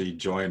 I actually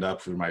joined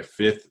up for my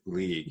 5th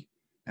league,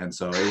 and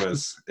so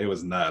it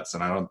was nuts.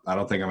 And I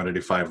don't think I'm going to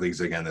do 5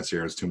 leagues again this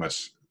year. It was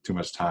too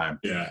much time.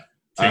 Yeah,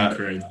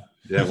 tinkering.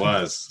 It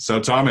was. So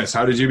Thomas,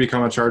 how did you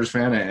become a Chargers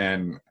fan,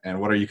 and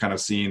what are you kind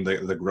of seeing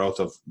the growth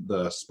of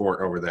the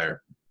sport over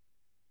there?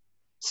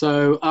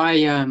 So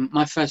I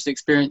my first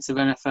experience of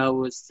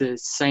NFL was the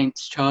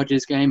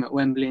Saints-Chargers game at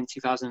Wembley in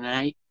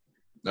 2008.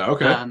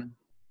 Okay. I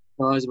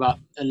was about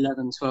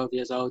 11, 12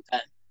 years old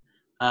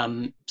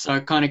then. So I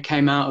kind of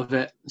came out of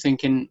it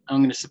thinking I'm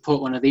going to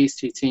support one of these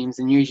two teams.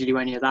 And usually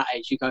when you're that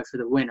age, you go for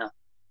the winner.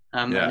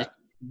 And the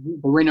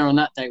winner on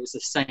that day was the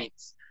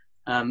Saints.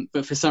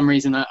 But for some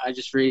reason, I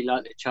just really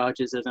like the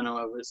Chargers. I don't know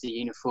whether it's the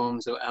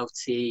uniforms or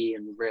LT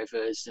and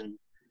Rivers and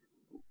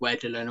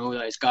Weddle and all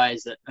those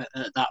guys that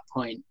at that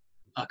point,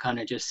 I kind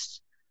of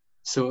just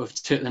sort of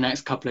took the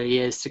next couple of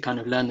years to kind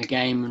of learn the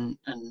game,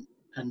 and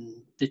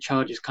the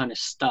Chargers kind of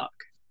stuck,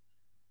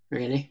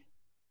 really.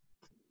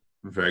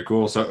 Very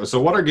cool.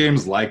 So what are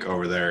games like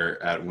over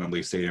there at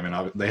Wembley Stadium?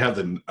 And they have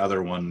the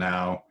other one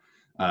now.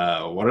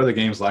 What are the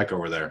games like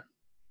over there?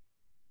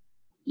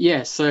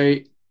 Yeah, so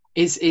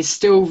it's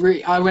still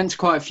I went to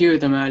quite a few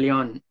of them early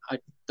on. I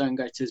don't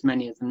go to as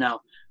many of them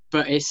now,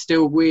 but it's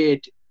still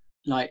weird,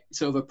 like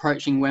sort of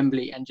approaching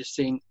Wembley and just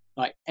seeing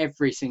like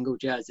every single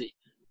jersey.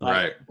 Like,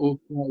 right. All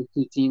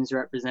 32 teams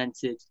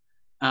represented,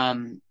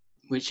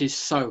 which is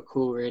so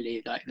cool,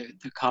 really. Like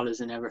the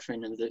colours and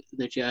everything, and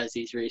the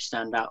jerseys really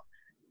stand out.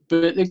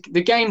 But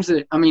the games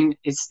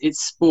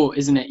it's sport,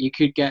 isn't it? You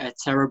could get a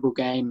terrible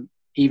game,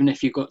 even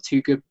if you've got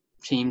 2 good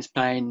teams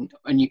playing,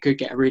 and you could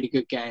get a really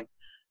good game,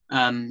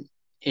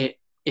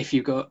 if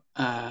you've got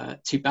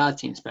 2 bad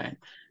teams playing.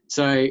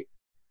 So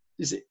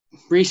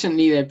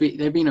recently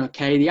they've been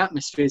okay. The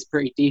atmosphere is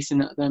pretty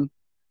decent at them.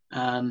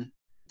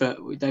 But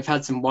they've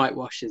had some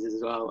whitewashes as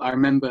well. I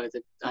remember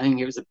I think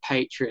it was the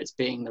Patriots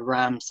beating the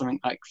Rams, something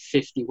like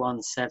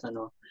 51-7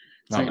 or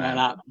something like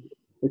that.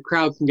 The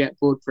crowd can get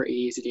bored pretty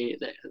easily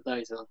at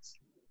those ones.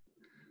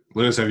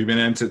 Lewis, have you been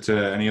into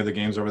any of the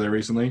games over there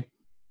recently?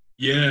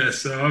 Yeah,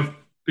 so I've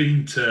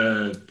been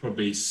to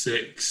probably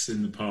 6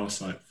 in the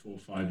past, like 4 or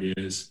 5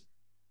 years.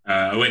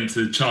 I went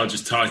to the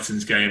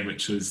Chargers-Titans game,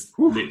 which was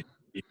the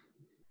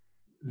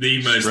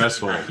most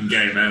nerve-wracking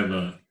game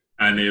ever.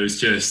 And it was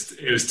too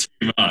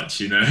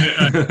much,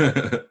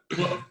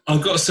 Well, I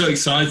got so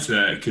excited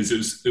there because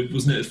it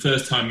wasn't the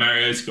first time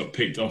Mariota got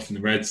picked off in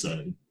the red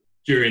zone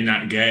during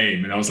that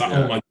game. And I was like,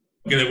 oh my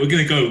God, we're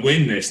going to go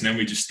win this. And then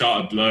we just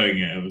started blowing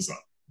it. I was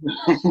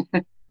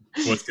like,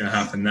 what's going to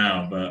happen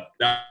now? But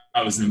that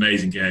was an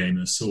amazing game.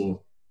 I saw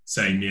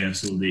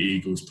the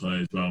Eagles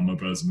play as well. My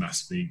brother's a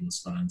massive Eagles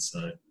fan.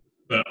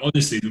 But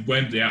honestly, the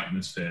Wembley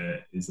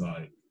atmosphere is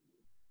like,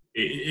 it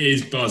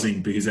is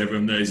buzzing because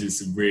everyone knows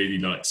it's a really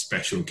like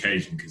special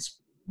occasion, because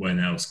when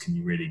else can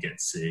you really get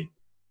to see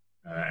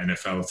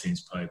NFL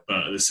teams play?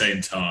 But at the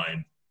same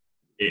time,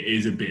 it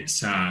is a bit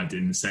sad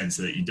in the sense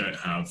that you don't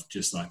have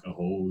just like a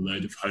whole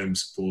load of home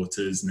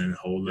supporters and then a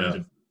whole load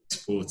of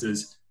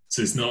supporters.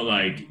 So it's not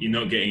like you're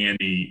not getting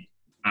any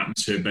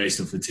atmosphere based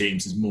off the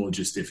teams. It's more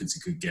just if it's a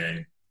good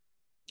game.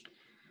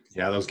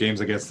 Yeah, those games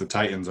against the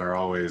Titans are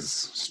always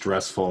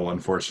stressful,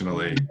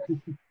 unfortunately.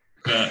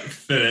 But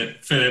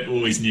Philip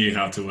always knew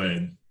how to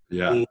win.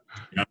 Yeah.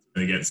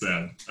 Against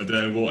them. I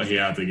don't know what he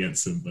had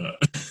against them,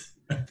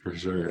 but... For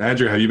sure.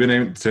 Andrew, have you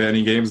been to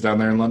any games down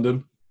there in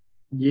London?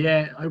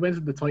 Yeah, I went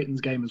to the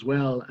Titans game as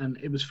well, and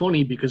it was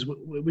funny because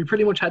we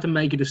pretty much had to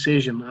make a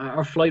decision.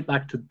 Our flight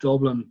back to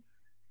Dublin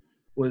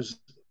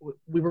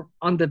we were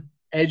on the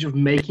edge of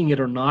making it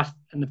or not,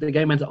 and if the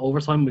game went to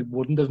overtime, we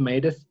wouldn't have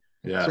made it.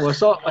 Yeah.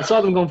 So I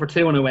saw them going for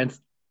 2, and I went,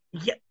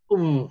 yeah,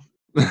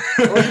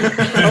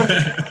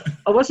 I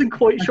wasn't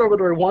quite sure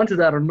whether I wanted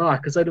that or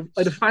not, because I'd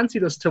have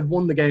fancied us to have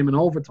won the game in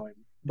overtime,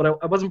 but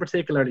I wasn't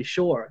particularly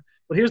sure.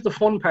 But here's the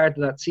fun part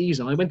of that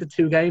season. I went to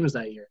 2 games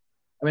that year.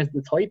 I went to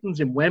the Titans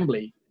in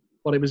Wembley,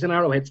 but it was in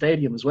Arrowhead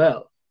Stadium as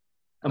well.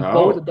 And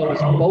both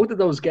of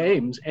those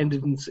games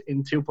ended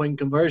in 2-point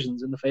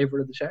conversions in the favor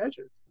of the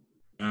Chargers.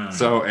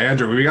 So,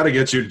 Andrew, we got to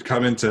get you to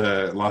come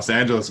into Los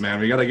Angeles, man.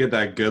 We got to get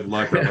that good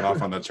luck rubbing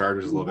off on the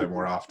Chargers a little bit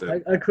more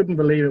often. I couldn't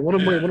believe it. One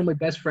of my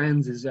best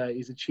friends is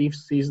he's a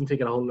Chiefs season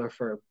ticket holder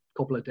for a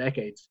couple of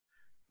decades,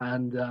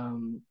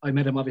 and I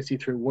met him obviously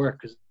through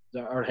work because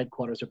our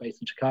headquarters are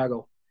based in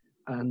Chicago.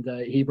 And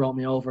he brought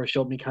me over,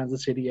 showed me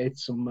Kansas City, ate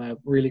some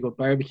really good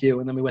barbecue,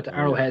 and then we went to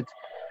Arrowhead.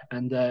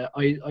 And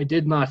I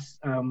did not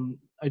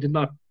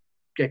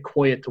get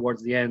quiet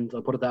towards the end.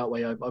 I'll put it that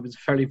way. I was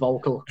fairly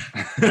vocal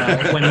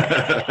when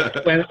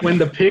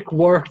the pick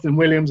worked and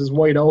Williams is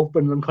wide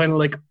open. I'm kind of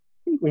like, I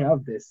think we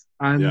have this.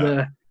 And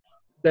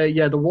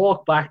the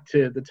walk back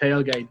to the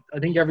tailgate, I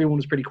think everyone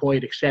was pretty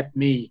quiet except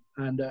me.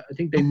 And I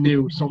think they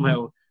knew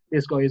somehow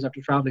this guy is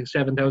after traveling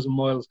 7,000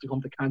 miles to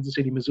come to Kansas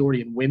City,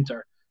 Missouri in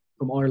winter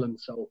from Ireland.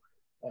 So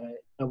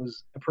that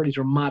was a pretty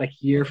dramatic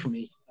year for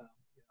me.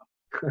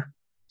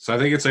 So I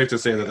think it's safe to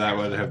say that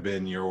would have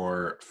been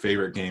your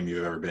favorite game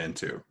you've ever been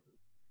to.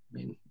 I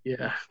mean,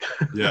 yeah.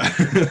 Yeah.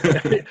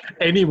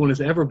 Anyone has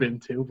ever been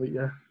to, but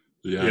yeah.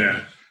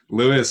 Yeah.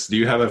 Lewis, do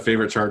you have a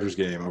favorite Chargers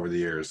game over the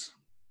years?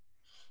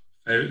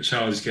 Favorite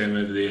Chargers game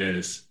over the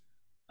years?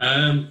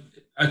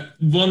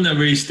 One that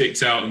really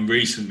sticks out in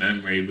recent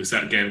memory was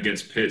that game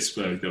against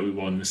Pittsburgh that we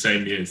won the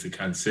same year as the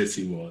Kansas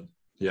City one.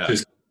 Yeah.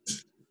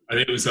 I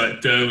think it was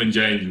like Derwin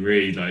James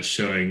Reed like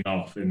showing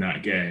off in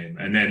that game,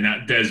 and then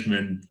that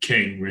Desmond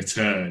King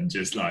return.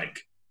 Just like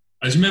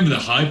I just remember the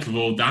hype of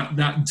all that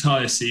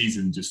entire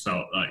season. Just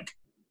felt like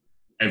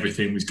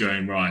everything was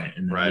going right,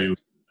 and we would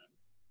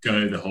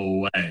go the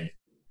whole way.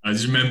 I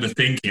just remember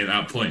thinking at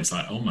that point, it's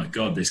like, oh my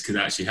god, this could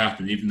actually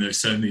happen. Even though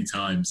so many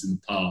times in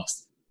the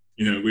past,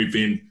 we've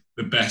been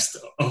the best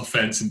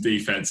offense and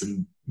defense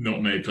and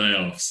not made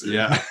playoffs.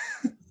 Yeah,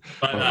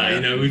 but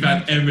we've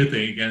had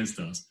everything against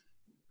us.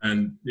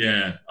 And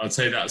yeah, I'd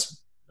say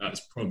that's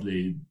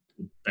probably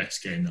the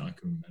best game that I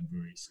can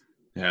remember recently.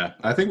 Yeah,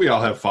 I think we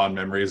all have fond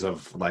memories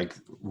of like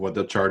what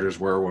the Chargers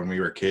were when we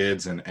were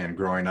kids and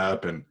growing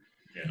up.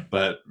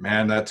 But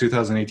man, that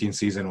 2018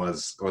 season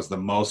was the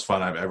most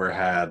fun I've ever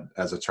had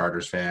as a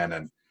Chargers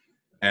fan.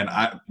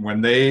 And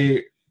when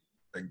the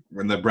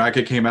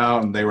bracket came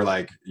out and they were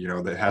like,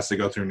 that has to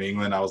go through New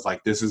England, I was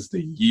like, this is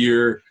the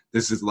year.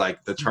 This is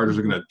like the Chargers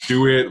are going to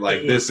do it. Like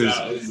it's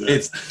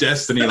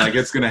destiny. Like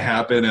it's going to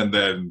happen. And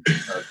then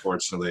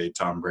unfortunately,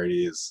 Tom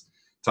Brady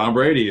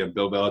and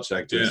Bill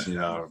Belichick just,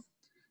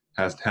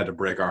 has had to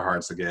break our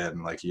hearts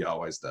again, like he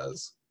always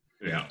does.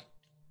 Yeah.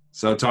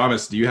 So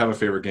Thomas, do you have a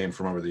favorite game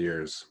from over the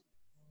years?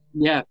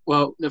 Yeah.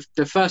 Well,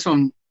 the first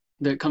one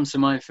that comes to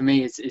mind for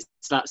me is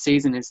that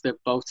season is the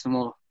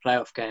Baltimore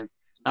playoff game.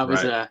 That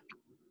was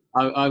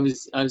I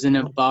was in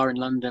a bar in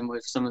London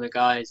with some of the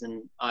guys,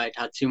 and I'd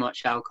had too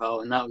much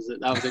alcohol, and that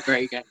was a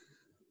great game.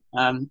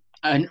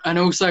 And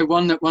also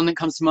one that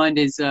comes to mind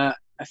is a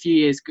few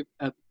years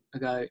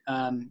ago,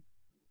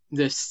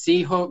 the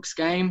Seahawks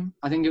game.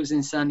 I think it was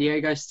in San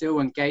Diego still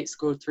when Gates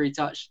scored 3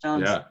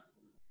 touchdowns. Yeah,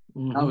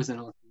 that was an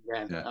awesome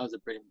game. Yeah. That was a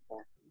brilliant game.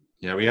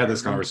 Yeah, we had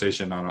this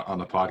conversation on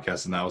the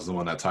podcast, and that was the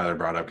one that Tyler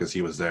brought up because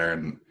he was there,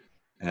 and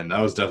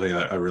that was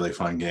definitely a really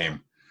fun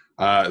game.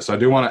 So I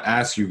do want to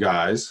ask you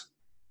guys,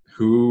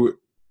 who,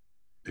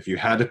 if you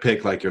had to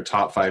pick like your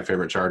top 5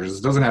 favorite Chargers,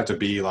 it doesn't have to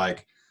be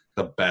like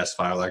the best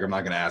 5. Like I'm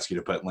not going to ask you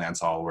to put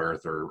Lance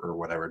Allworth or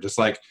whatever. Just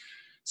like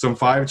some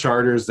 5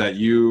 Chargers that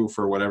you,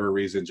 for whatever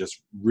reason,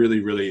 just really,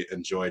 really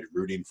enjoyed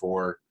rooting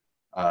for.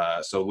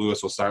 So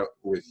Lewis, we'll start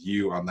with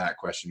you on that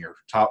question. Your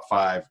top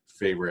 5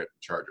 favorite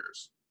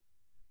Chargers.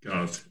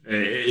 God,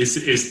 it's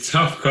a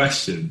tough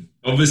question.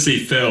 Obviously,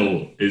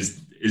 Phil is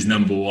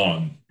number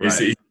one.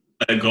 Right.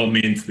 He got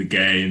me into the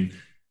game.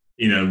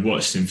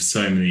 Watched him for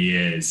so many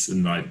years,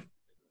 and like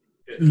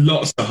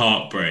lots of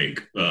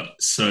heartbreak, but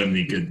so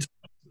many good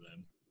times with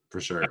him. For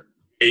sure.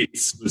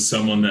 Gates was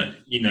someone that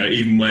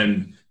even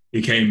when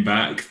he came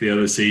back the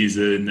other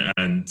season,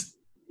 and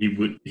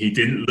he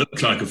didn't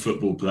look like a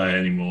football player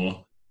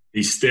anymore.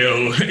 He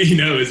still,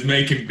 was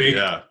making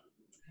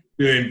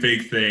doing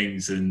big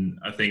things, and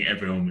I think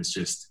everyone was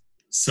just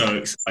so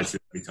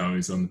excited every time he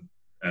was on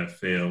the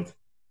field.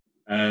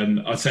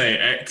 I'd say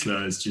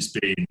Eckler has just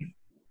been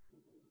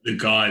the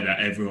guy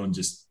that everyone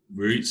just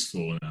roots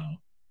for now.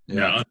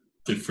 Yeah,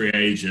 the free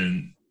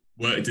agent,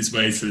 worked his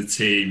way to the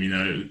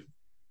team.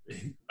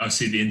 I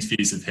see the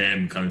interviews of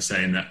him kind of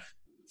saying that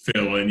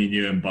Phil only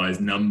knew him by his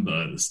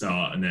number at the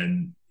start, and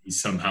then he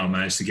somehow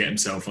managed to get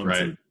himself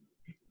onto.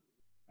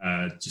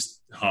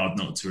 Just hard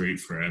not to root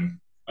for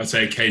him. I'd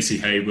say Casey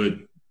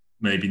Hayward,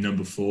 maybe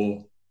number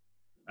 4.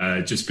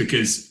 Just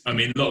because, a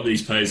lot of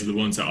these players are the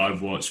ones that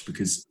I've watched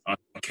because I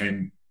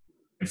became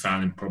a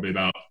fan in probably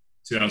about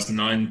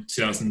 2009,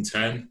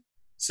 2010.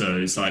 So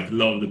it's like a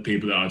lot of the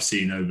people that I've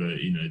seen over,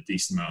 a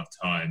decent amount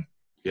of time.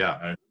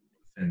 Yeah.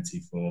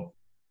 affinity for.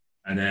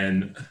 And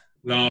then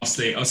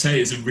lastly, I'll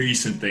say it's a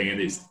recent thing,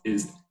 and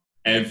it's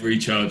every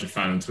Charger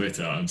fan on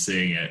Twitter, I'm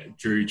seeing it.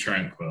 Drew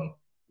Tranquil.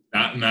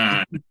 That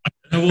man, I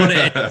don't know what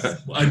it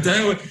is. I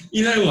don't.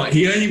 You know what?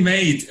 He only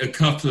made a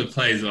couple of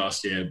plays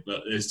last year,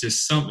 but there's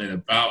just something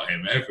about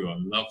him.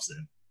 Everyone loves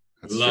him.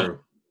 That's true.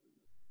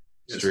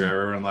 It's true.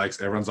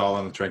 Everyone's all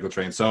on the Tranquil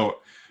train. So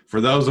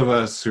for those of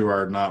us who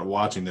are not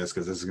watching this,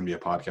 because this is going to be a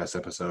podcast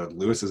episode,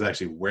 Lewis is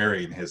actually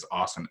wearing his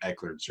Austin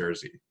Eckler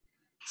jersey.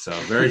 So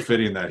very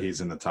fitting that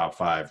he's in the top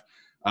 5.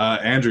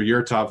 Andrew,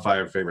 your top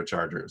 5 favorite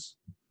Chargers.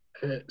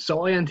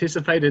 So I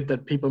anticipated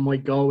that people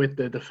might go with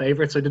the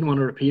favorites. I didn't want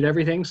to repeat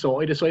everything, so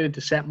I decided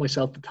to set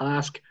myself the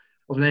task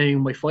of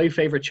naming my 5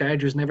 favorite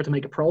Chargers never to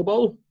make a Pro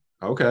Bowl.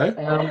 Okay.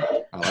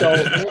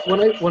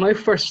 When I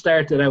first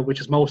started out,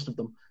 which is most of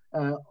them,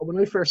 when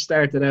I first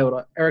started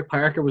out, Eric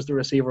Parker was the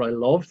receiver I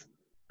loved,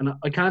 and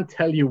I can't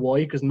tell you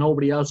why, because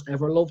nobody else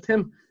ever loved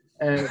him.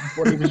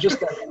 But he was just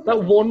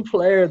that one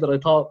player that I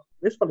thought,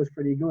 this fella's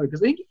pretty good,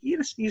 because I think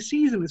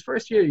his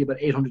first year, he had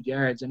about 800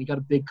 yards, and he got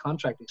a big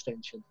contract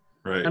extension.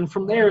 Right. And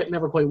from there, it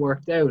never quite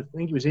worked out. I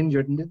think he was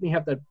injured, and didn't he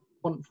have that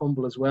punt and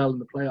fumble as well in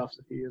the playoffs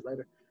a few years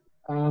later?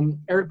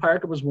 Eric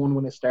Parker was one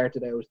when I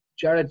started out.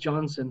 Jared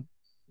Johnson,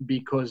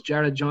 because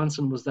Jared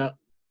Johnson was that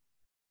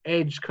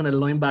edge kind of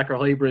linebacker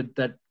hybrid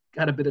that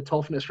had a bit of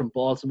toughness from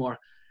Baltimore.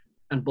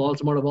 And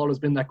Baltimore have always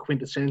been that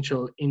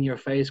quintessential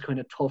in-your-face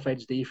kind of tough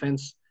edge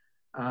defense.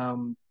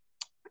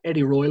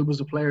 Eddie Royal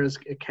was a player as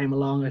it came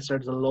along I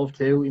started to love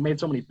too. He made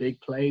so many big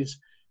plays.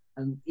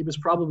 And he was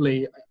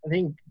probably, I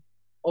think,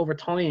 over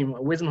time,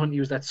 Wisenhunt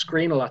used that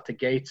screen a lot to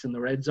Gates in the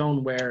red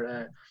zone, where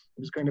it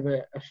was kind of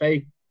a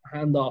fake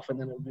handoff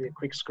and then it would be a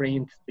quick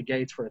screen to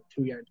Gates for a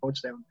 2-yard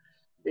touchdown.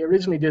 They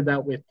originally did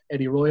that with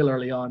Eddie Royal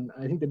early on.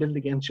 I think they did it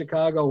against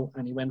Chicago,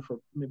 and he went for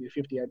maybe a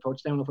 50-yard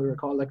touchdown, if I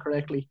recall that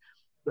correctly.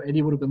 So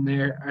Eddie would have been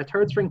there. Our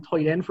third-string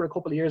tight end for a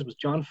couple of years was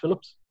John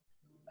Phillips.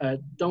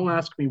 Don't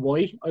ask me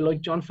why I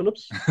like John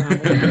Phillips.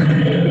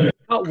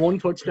 Got one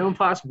touchdown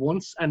pass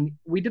once, and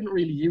we didn't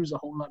really use a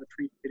whole lot of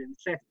three-tight end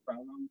sets for a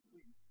long time.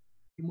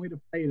 He might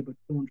have played about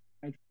 200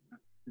 in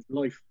his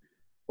life,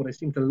 but I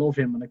seem to love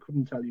him, and I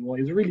couldn't tell you why.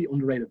 He's a really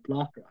underrated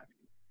blocker,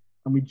 actually.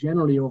 And we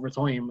generally, over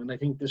time, and I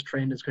think this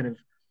trend has kind of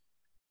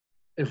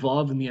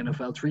evolved in the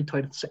NFL, three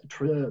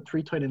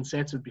tight end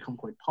sets have become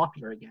quite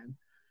popular again.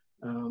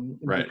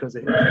 Right. Because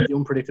of the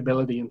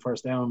unpredictability in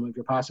first down. If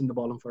you're passing the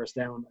ball in first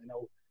down, I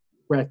know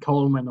Brett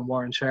Coleman and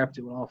Warren Sharp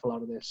do an awful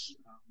lot of this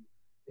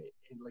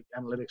in like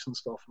analytics and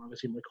stuff, and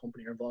obviously my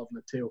company are involved in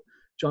it too.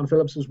 John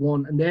Phillips was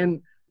one, and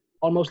then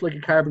almost like a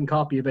carbon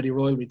copy of Eddie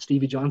Royal with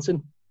Stevie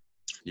Johnson.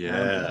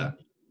 Yeah.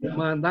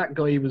 Man, that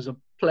guy was a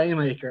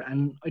playmaker,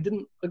 and I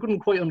couldn't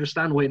quite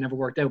understand why it never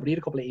worked out, but he had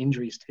a couple of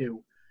injuries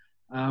too.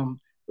 But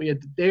yeah,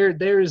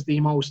 there's the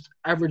most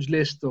average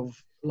list of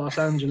Los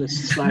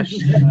Angeles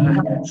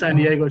 / San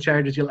Diego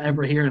Chargers you'll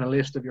ever hear in a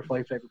list of your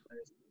 5 favorite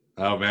players.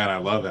 Oh man, I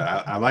love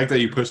that. I like that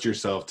you pushed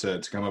yourself to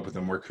come up with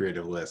a more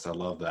creative list. I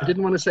love that. I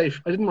didn't want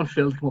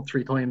Phil to come up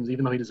 3 times,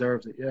 even though he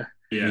deserves it.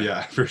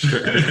 Yeah, for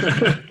sure.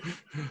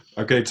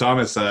 Okay,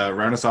 Thomas,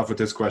 round us off with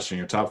this question: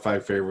 your top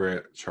 5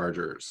 favorite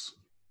Chargers.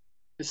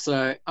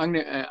 So I'm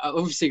gonna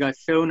obviously go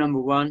Phil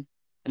number 1,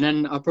 and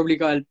then I'll probably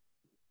go a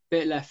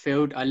bit left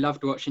field. I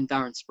loved watching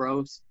Darren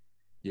Sproles.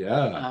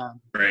 Yeah,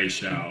 great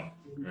shout.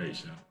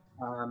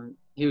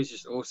 He was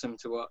just awesome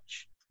to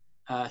watch.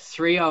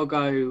 3, I'll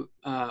go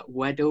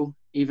Weddle,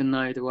 even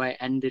though the way it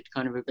ended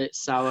kind of a bit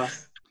sour.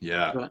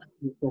 Yeah. But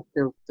I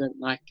still don't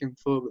like him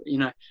for,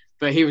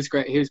 but he was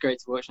great. He was great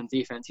to watch on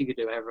defense. He could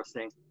do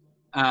everything.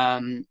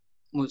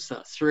 What's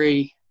that?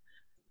 3,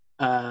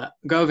 go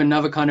with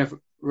another kind of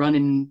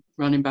running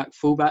back,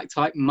 fullback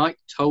type, Mike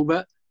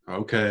Tolbert.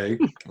 Okay,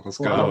 let's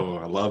go.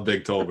 I love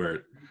Big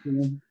Tolbert.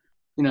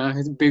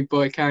 He's a big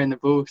boy carrying the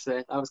ball, so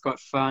that was quite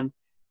fun.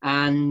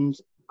 And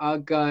I'll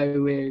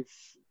go with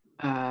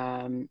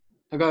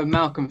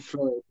Malcolm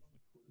Floyd.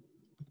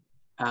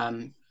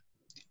 Kind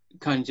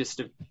of just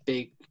a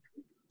big,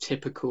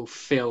 typical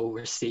Phil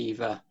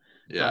receiver.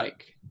 Yeah.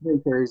 Like, he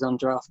was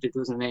undrafted,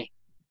 wasn't he?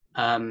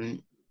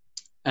 And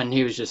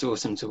he was just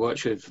awesome to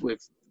watch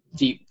with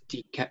deep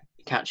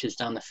catches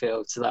down the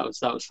field. So that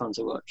was fun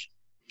to watch.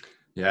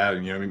 Yeah,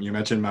 you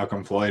mentioned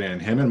Malcolm Floyd,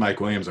 and him and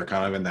Mike Williams are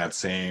kind of in that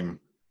same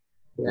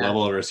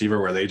level of receiver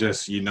where they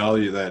just,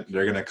 that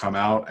they're going to come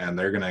out and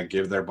they're going to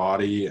give their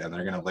body and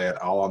they're going to lay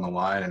it all on the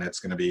line, and it's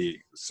going to be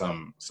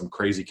some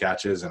crazy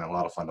catches and a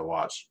lot of fun to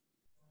watch.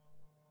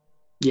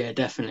 Yeah,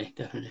 definitely.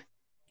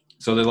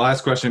 So the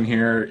last question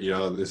here,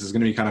 this is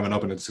going to be kind of an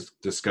open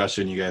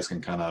discussion. You guys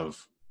can kind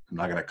of, I'm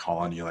not going to call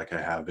on you like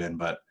I have been,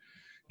 but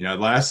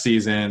last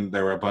season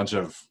there were a bunch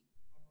of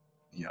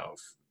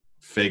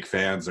fake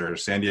fans or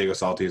San Diego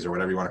Salties or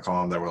whatever you want to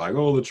call them that were like,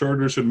 oh, the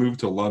Chargers should move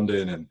to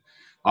London. And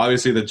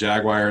obviously the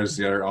Jaguars,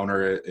 the other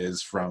owner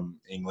is from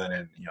England,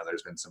 and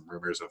there's been some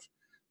rumors of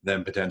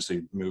them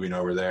potentially moving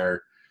over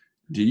there.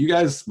 Do you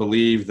guys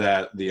believe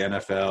that the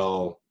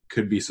NFL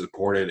could be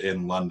supported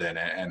in London,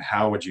 and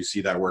how would you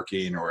see that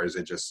working, or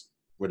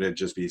would it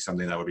just be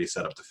something that would be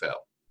set up to fail?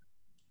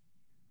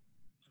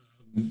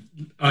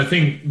 I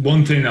think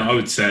one thing that I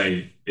would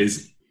say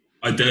is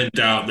I don't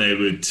doubt they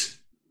would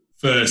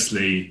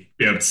firstly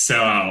be able to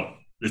sell out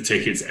the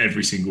tickets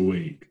every single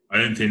week. I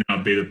don't think that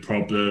would be the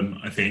problem.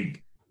 I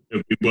think it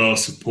would be well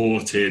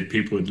supported.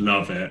 People would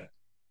love it.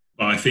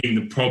 But I think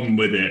the problem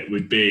with it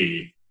would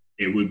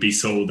be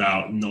sold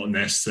out not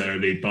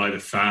necessarily by the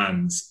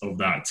fans of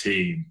that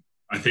team.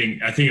 I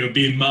think it would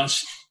be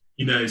much,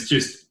 it's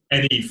just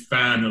any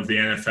fan of the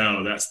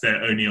NFL, that's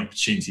their only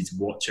opportunity to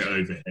watch it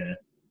over here.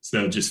 So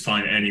they'll just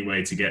find any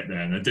way to get there.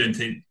 And I don't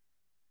think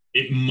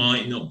it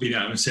might not be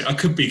that atmosphere. I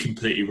could be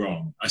completely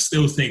wrong. I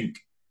still think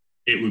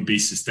it would be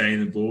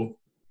sustainable,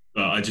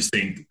 but I just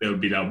think there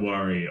would be that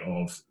worry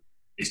of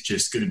it's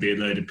just going to be a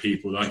load of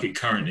people like it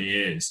currently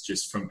is,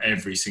 just from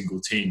every single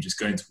team just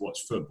going to watch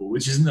football,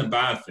 which isn't a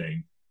bad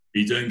thing.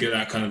 But you don't get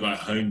that kind of like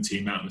home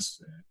team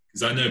atmosphere.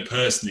 Because I know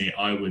personally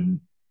I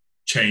wouldn't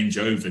change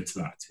over to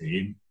that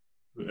team,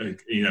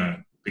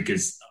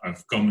 because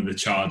I've gone with the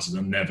Chargers.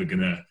 I'm never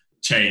going to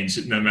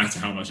change no matter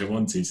how much I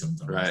want to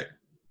sometimes. Right.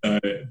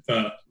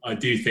 But I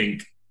do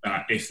think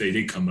that if they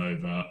did come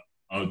over,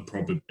 I would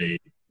probably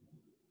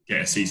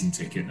get a season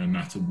ticket no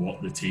matter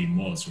what the team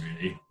was,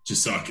 really,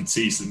 just so I could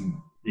see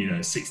some,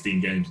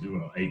 16 games,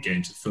 8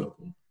 games of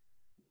football.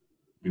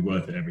 It'd be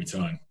worth it every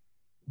time.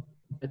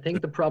 I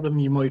think the problem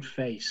you might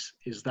face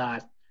is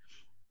that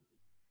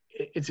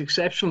it's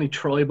exceptionally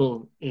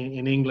tribal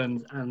in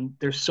England, and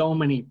there's so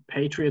many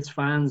Patriots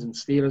fans and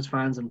Steelers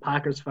fans and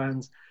Packers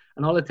fans,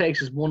 and all it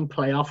takes is one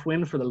playoff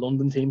win for the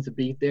London team to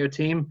beat their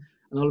team,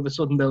 and all of a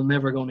sudden they'll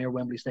never go near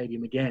Wembley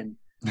Stadium again.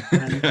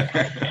 And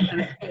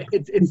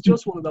it's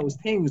just one of those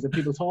things that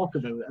people talk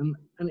about, and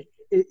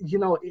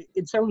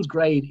it sounds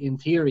great in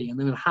theory, and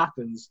then it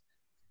happens,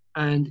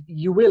 and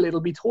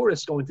it'll be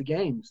tourists going to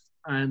games,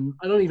 and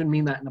I don't even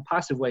mean that in a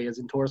passive way as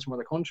in tourists from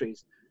other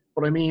countries,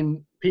 but I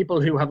mean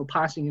people who have a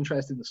passing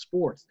interest in the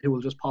sport who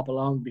will just pop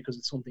along because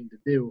it's something to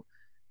do.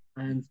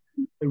 And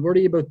I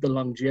worry about the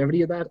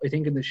longevity of that. I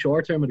think in the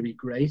short term it'd be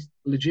great.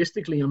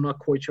 Logistically, I'm not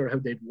quite sure how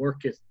they'd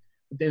work it.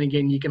 But then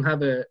again, you can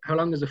have how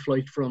long is a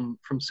flight from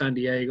San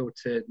Diego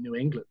to New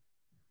England?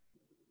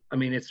 I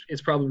mean,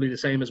 it's probably the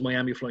same as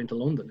Miami flying to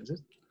London, is it?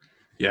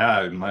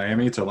 Yeah,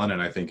 Miami to London,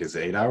 I think, is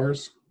 8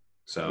 hours.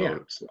 So yeah.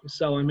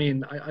 So I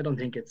mean, I don't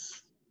think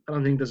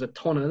there's a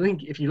ton. I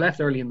think if you left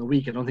early in the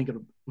week, I don't think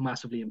it'll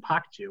massively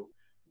impact you.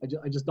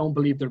 I just don't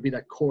believe there'll be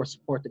that core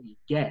support that you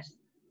get.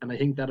 And I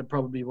think that'd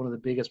probably be one of the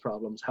biggest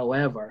problems.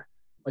 However,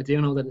 I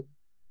do know that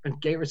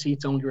gate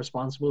receipts only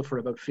responsible for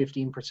about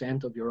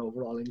 15% of your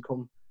overall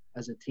income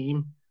as a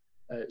team.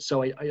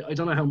 So I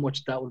don't know how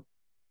much that would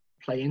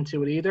play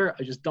into it either.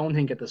 I just don't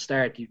think at the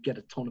start you'd get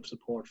a ton of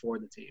support for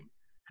the team.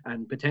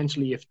 And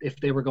potentially if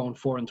they were going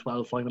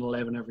 4-12,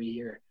 5-11 every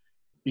year,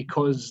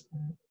 because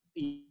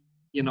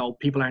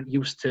people aren't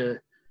used to,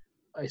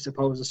 I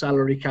suppose, the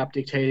salary cap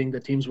dictating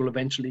that teams will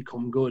eventually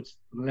come good,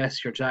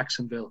 unless you're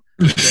Jacksonville.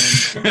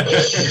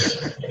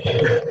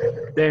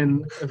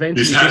 Then eventually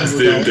this has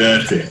to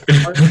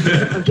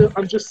dirty.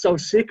 I'm just so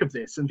sick of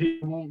this, and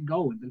people won't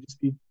go, and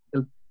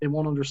they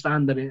won't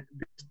understand that this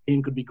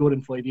team could be good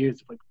in 5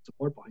 years if I put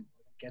support behind it.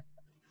 I don't get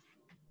that.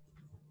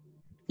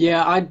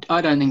 Yeah,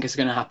 I don't think it's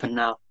going to happen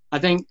now. I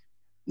think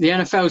the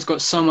NFL's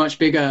got so much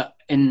bigger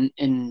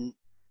in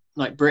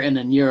like Britain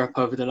and Europe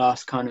over the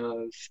last kind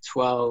of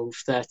 12,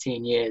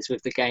 13 years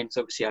with the games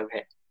obviously over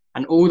here.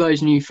 And all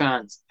those new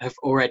fans have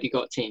already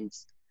got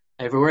teams.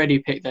 They've already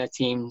picked their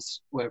teams,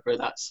 whether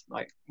that's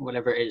like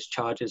whatever it is,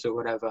 Chargers or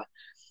whatever.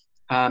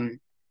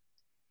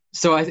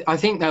 So I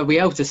think they'll be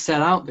able to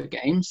sell out the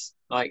games,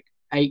 like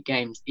 8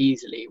 games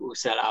easily will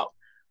sell out.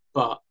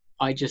 But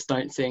I just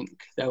don't think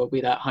there will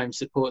be that home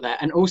support there.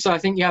 And also I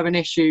think you have an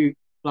issue,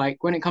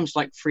 like when it comes to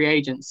like free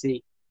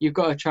agency, you've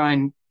got to try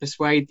and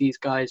persuade these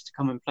guys to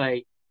come and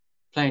play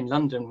in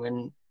London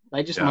when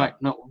they just might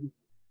not.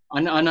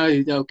 I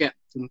know they'll get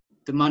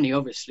the money,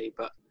 obviously,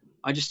 but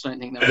I just don't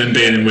think they'll. Better than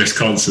being in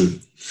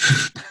Wisconsin.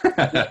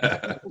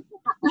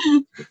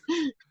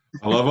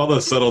 I love all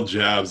the subtle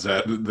jabs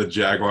at the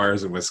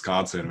Jaguars in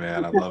Wisconsin,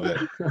 man. I love it.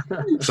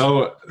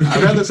 So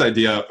I've had this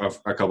idea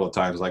a couple of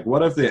times. Like,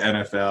 what if the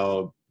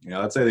NFL,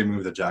 let's say they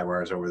move the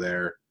Jaguars over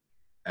there,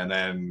 and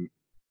then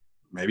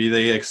maybe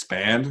they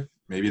expand.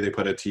 Maybe they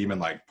put a team in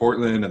like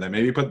Portland, and then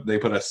maybe they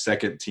put a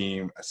second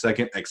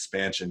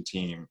expansion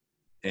team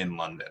in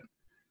London.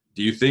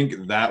 Do you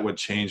think that would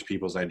change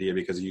people's idea?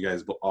 Because you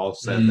guys all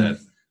said that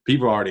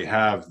people already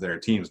have their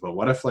teams, but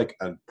what if like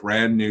a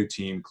brand new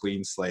team,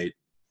 clean slate,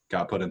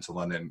 got put into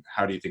London?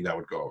 How do you think that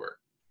would go over?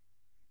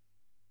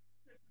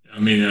 I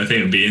mean, I think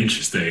it'd be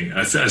interesting.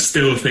 I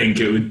still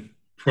think it would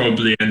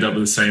probably end up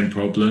with the same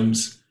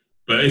problems.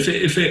 But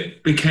if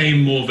it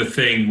became more of a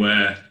thing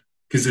where,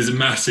 because there's a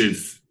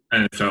massive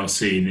NFL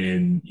scene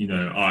in,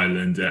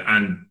 Ireland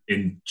and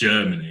in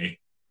Germany,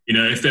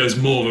 if there was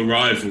more of a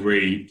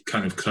rivalry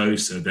kind of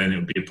closer, then it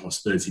would be a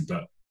possibility.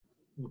 But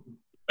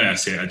I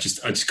see it. I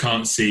just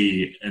can't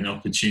see an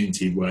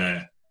opportunity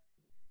where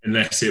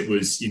unless it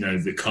was,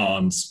 the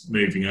Khans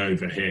moving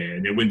over here.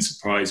 And it wouldn't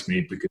surprise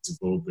me because of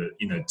all the,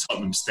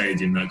 Tottenham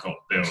Stadium that got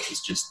built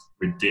is just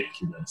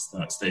ridiculous.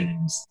 That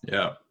stadium's.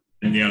 Yeah.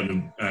 And the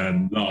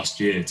other last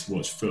year to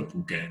watch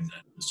football games,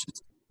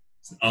 it's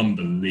an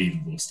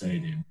unbelievable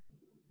stadium.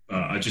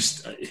 But I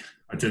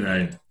don't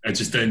know. I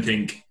just don't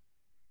think.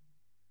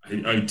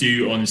 I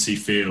do honestly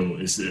feel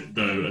is that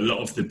though a lot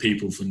of the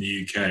people from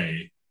the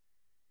UK,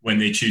 when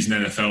they choose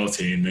an NFL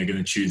team, they're going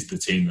to choose the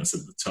team that's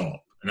at the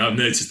top. And I've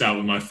noticed that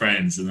with my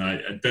friends, and I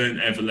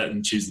don't ever let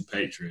them choose the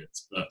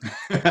Patriots, but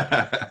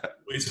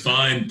always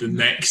find the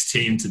next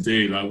team to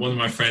do. Like one of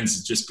my friends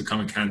has just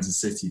become a Kansas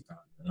City fan,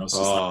 and I was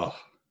just like,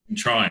 I'm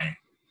trying.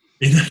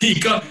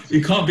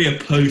 You can't be a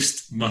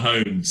post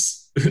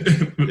Mahomes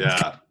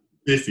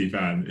City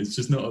fan. It's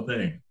just not a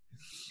thing.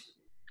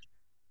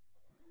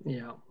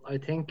 Yeah, I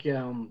think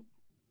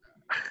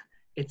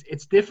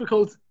it's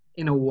difficult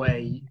in a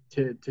way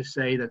to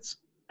say that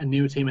a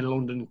new team in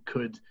London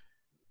could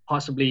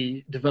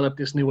possibly develop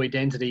this new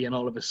identity and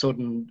all of a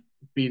sudden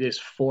be this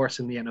force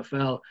in the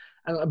NFL.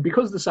 And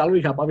because of the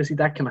salary cap, obviously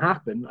that can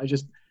happen.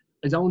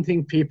 I don't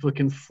think people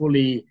can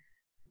fully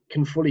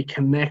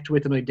connect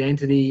with an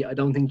identity. I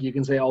don't think you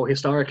can say, oh,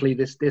 historically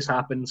this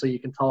happened, so you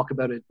can talk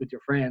about it with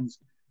your friends.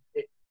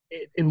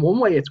 In one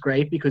way, it's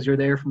great because you're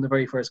there from the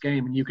very first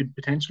game, and you could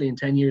potentially in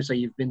 10 years say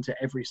you've been to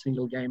every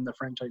single game the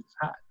franchise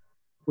has had,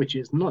 which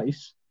is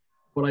nice.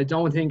 But I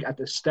don't think at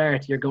the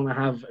start you're going to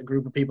have a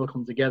group of people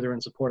come together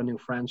and support a new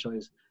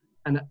franchise.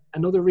 And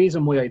another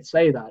reason why I'd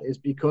say that is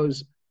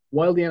because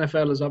while the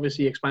NFL is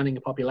obviously expanding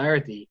in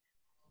popularity,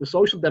 the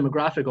social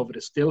demographic of it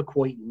is still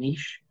quite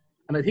niche.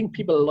 And I think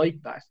people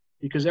like that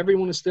because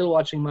everyone is still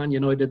watching Man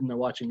United and they're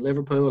watching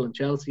Liverpool and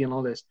Chelsea and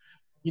all this.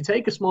 You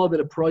take a small bit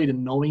of pride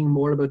in knowing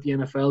more about the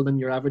NFL than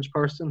your average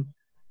person.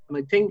 And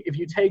I think if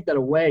you take that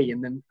away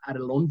and then add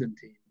a London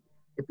team,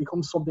 it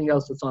becomes something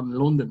else that's on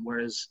London,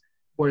 whereas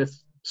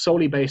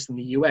solely based in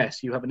the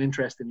US, you have an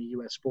interest in the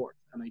US sport.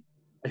 And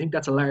I think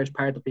that's a large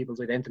part of people's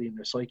identity and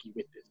their psyche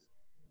with this.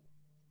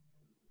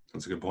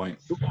 That's a good point.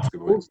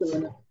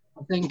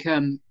 I think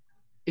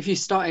if you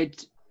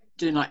started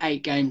doing like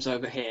 8 games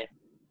over here,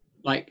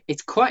 like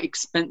it's quite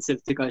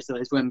expensive to go to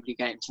those Wembley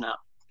games now.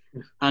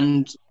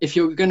 And if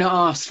you're going to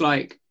ask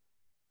like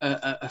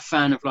a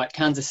fan of like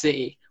Kansas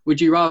City,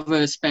 would you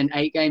rather spend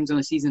 8 games on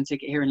a season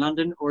ticket here in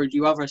London, or would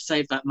you rather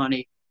save that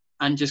money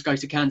and just go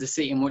to Kansas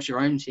City and watch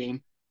your own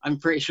team? I'm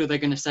pretty sure they're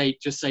going to say,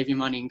 just save your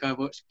money and go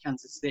watch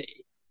Kansas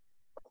City.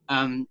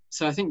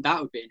 So I think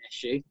that would be an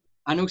issue.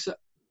 And also,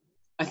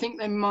 I think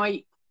they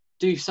might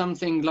do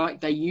something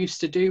like they used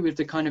to do with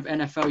the kind of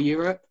NFL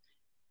Europe.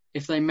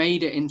 If they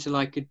made it into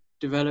like a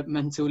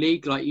developmental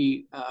league, like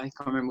I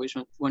can't remember which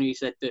one of you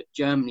said that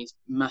Germany's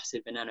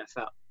massive in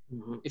NFL.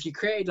 Mm-hmm. If you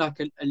created like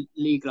a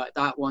league like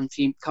that, one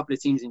team, couple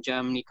of teams in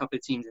Germany, couple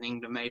of teams in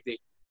England,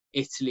 maybe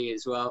Italy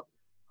as well.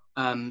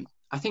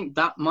 I think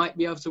that might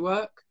be able to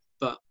work.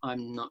 But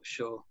I'm not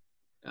sure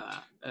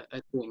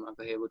a team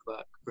over here would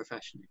work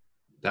professionally.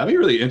 That'd be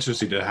really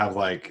interesting to have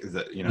like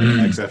the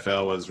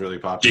XFL was really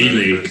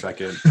popular for a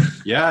second.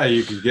 Yeah,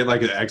 you could get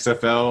like an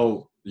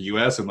XFL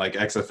US and like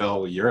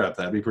XFL Europe.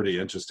 That'd be pretty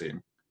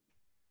interesting.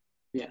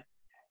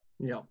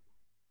 Yeah.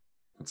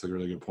 That's a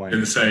really good point. I'm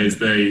going to say is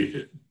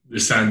the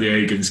San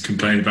Diegans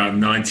complain about a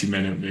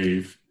 90-minute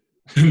move.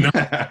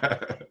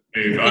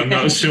 I'm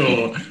not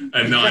sure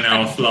a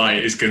 9-hour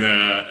flight is going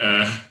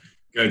to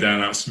go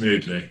down that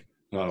smoothly.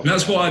 Oh, and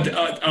that's why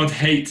I'd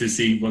hate to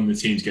see one of the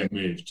teams get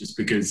moved, just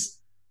because,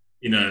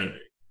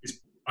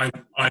 I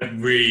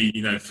really,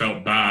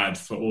 felt bad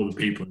for all the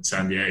people in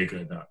San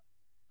Diego that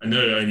I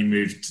know it only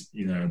moved,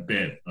 a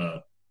bit,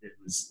 but it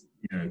was,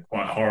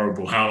 quite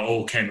horrible how it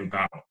all came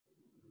about.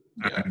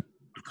 Yeah. And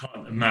I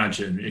can't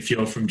imagine if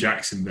you're from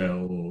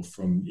Jacksonville or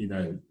from,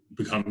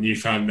 become a new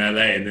fan in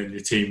LA and then your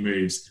team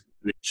moves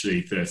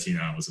literally 13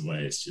 hours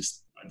away. It's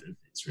just, I don't think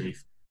it's really.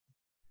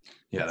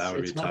 Yeah, that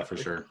would be tough for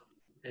sure.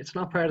 It's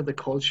not part of the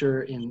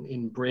culture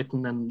in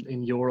Britain and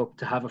in Europe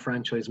to have a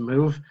franchise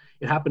move.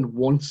 It happened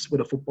once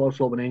with a football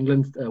club in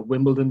England.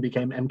 Wimbledon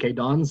became MK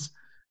Dons.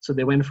 So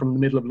they went from the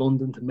middle of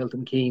London to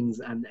Milton Keynes,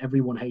 and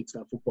everyone hates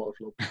that football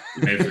club.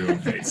 Everyone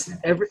hates them.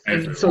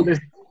 Everyone. So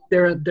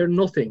they're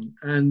nothing.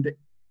 And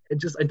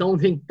I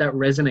don't think that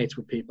resonates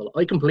with people.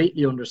 I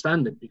completely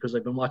understand it because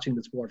I've been watching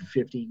the sport for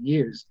 15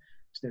 years.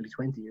 It's nearly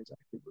 20 years,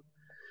 actually. But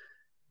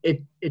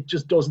it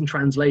just doesn't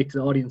translate to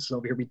the audiences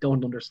over here. We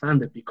don't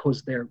understand it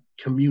because they're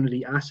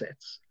community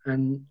assets.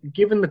 And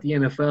given that the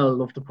NFL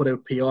love to put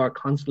out PR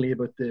constantly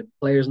about the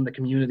players in the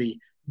community,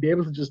 be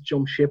able to just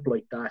jump ship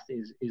like that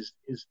is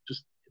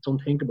just, it's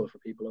unthinkable for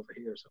people over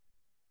here. So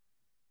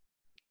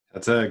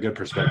that's a good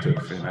perspective.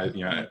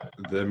 And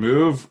the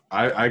move,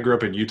 I grew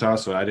up in Utah,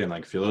 so I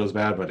didn't feel it as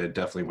bad, but it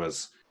definitely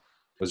was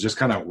just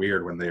kind of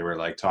weird when they were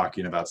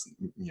talking about,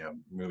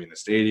 moving the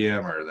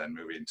stadium or then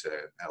moving to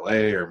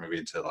LA or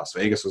moving to Las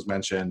Vegas was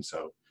mentioned.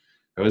 So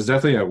it was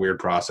definitely a weird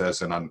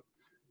process. And I'm,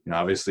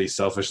 obviously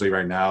selfishly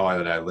right now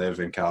that I live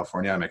in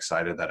California, I'm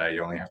excited that I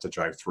only have to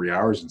drive 3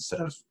 hours instead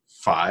of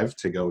 5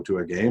 to go to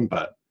a game.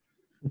 But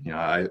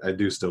I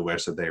do still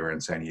wish that they were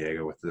in San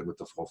Diego with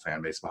the full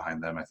fan base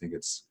behind them. I think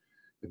it's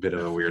a bit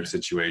of a weird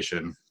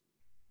situation,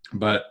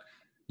 but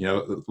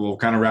we'll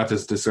kind of wrap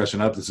this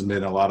discussion up. This has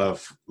been a lot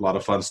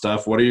of fun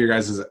stuff. What are your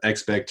guys'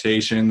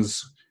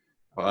 expectations?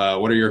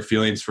 What are your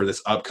feelings for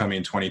this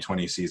upcoming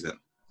 2020 season?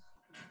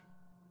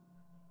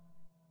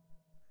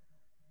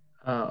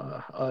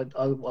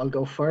 I'll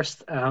go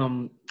first.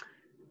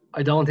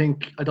 I don't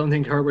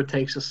think Herbert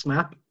takes a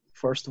snap.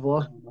 First of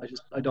all,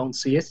 I don't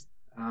see it,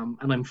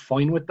 and I'm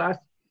fine with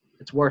that.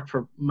 It's worked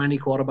for many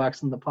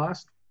quarterbacks in the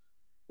past.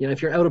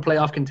 If you're out of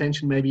playoff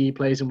contention, maybe he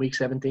plays in week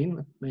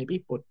 17,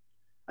 maybe, but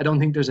I don't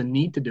think there's a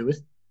need to do it.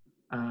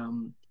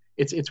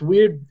 It's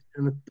weird,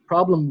 and the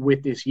problem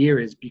with this year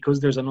is because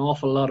there's an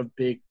awful lot of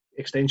big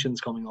extensions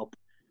coming up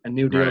and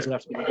new deals that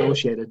have to be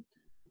negotiated.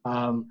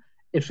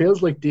 It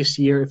feels like this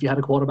year, if you had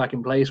a quarterback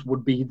in place,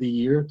 would be the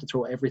year to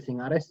throw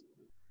everything at it.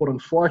 But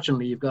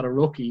unfortunately, you've got a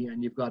rookie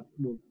and you've got,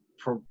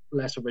 for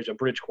less of a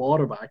bridge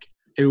quarterback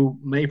who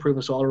may prove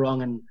us all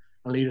wrong and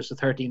lead us to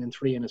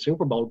 13-3 in a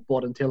Super Bowl.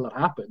 But until that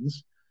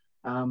happens,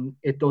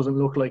 it doesn't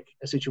look like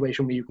a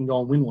situation where you can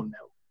go and win one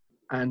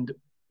now. And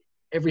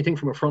everything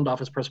from a front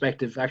office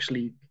perspective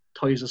actually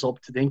ties us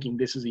up to thinking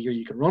this is a year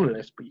you can run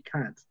it, but you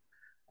can't.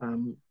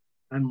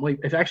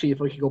 If I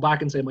could go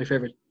back and say my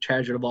favorite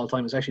Charger of all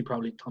time is actually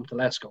probably Tom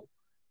Telesco.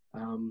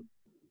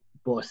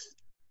 But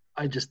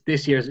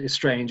this year is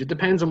strange. It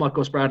depends on what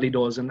Gus Bradley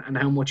does and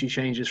how much he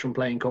changes from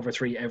playing cover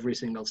 3 every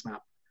single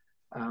snap.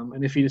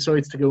 And if he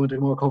decides to go into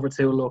more cover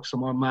 2 looks,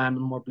 some more man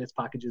and more blitz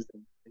packages,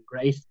 then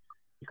great,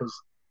 because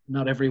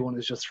not everyone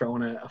is just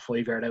throwing a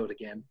 5-yard out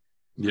again.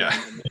 Yeah.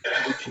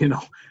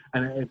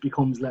 And it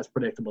becomes less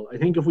predictable. I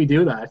think if we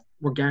do that,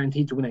 we're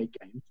guaranteed to win 8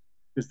 games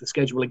because the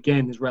schedule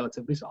again is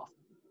relatively soft.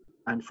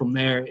 And from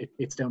there,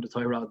 it's down to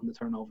Tyrod and the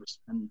turnovers.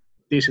 And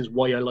this is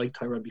why I like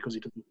Tyrod, because he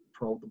doesn't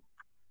throw them.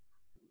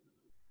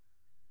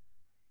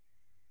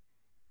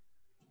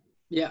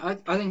 Yeah,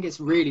 I think it's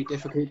really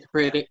difficult to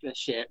predict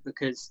this year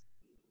because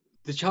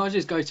the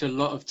Chargers go to a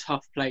lot of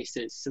tough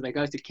places. So they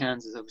go to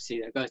Kansas,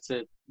 obviously. They go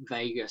to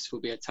Vegas, will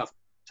be a tough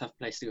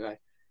place to go.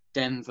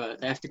 Denver,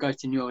 they have to go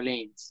to New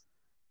Orleans.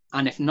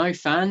 And if no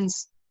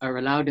fans are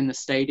allowed in the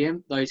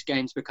stadium, those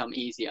games become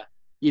easier.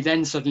 You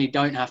then suddenly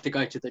don't have to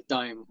go to the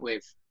Dome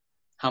with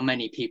how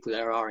many people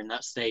there are in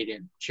that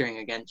stadium cheering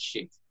against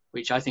you,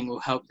 which I think will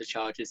help the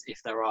Chargers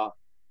if there are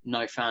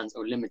no fans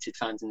or limited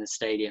fans in the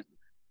stadium.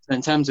 So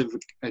in terms of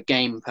a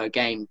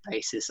game-per-game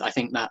basis, I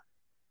think that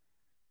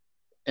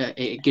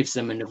it gives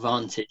them an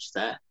advantage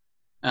there.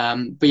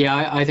 But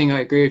yeah, I think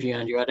I agree with you,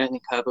 Andrew. I don't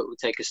think Herbert will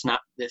take a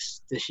snap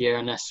this year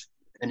unless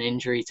an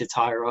injury to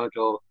Tyrod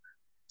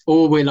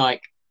or we're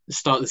like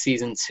start the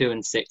season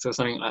 2-6 or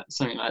something like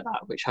that,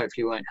 which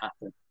hopefully won't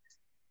happen.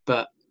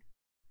 But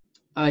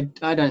I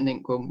don't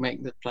think we'll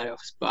make the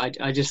playoffs, but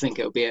I just think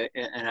it'll be an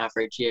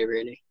average year,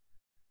 really.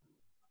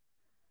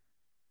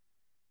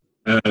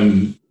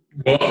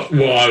 What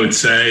I would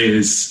say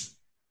is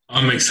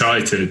I'm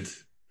excited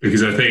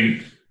because I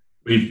think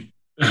we've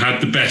had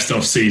the best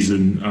off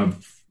season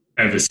I've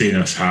ever seen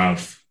us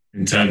have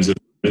in terms of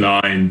the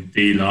line,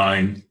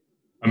 D-line.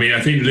 I mean,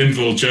 I think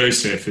Linval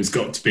Joseph has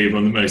got to be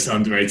one of the most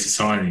underrated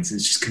signings.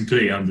 It's just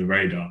completely under the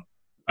radar.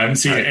 I haven't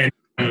seen any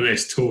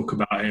analyst talk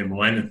about him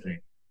or anything.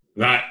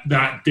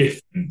 That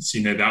difference,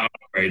 that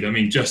upgrade. I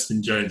mean,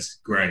 Justin Jones is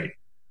great,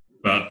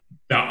 but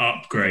that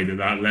upgrade at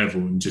that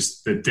level and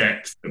just the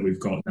depth that we've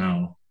got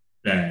now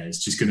there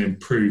is just going to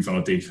improve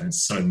our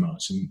defense so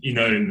much. And,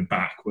 in the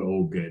back, we're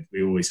all good.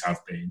 We always have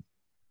been.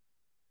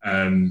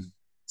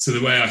 So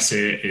the way I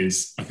see it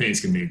is I think it's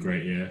going to be a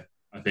great year.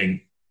 I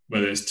think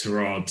whether it's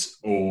Tyrod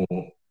or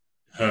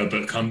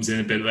Herbert comes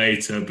in a bit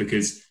later,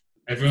 because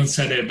everyone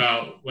said it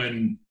about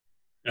when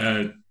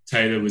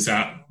Taylor was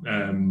at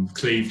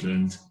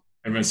Cleveland.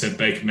 Everyone said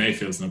Baker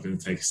Mayfield's not going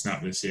to take a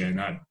snap this year, and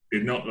that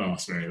did not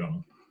last very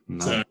long.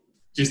 No. So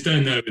just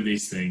don't know with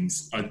these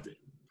things.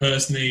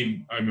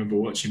 Personally, I remember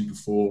watching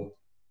before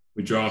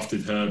we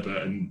drafted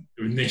Herbert, and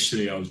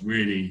initially I was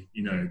really,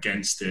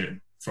 against it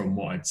from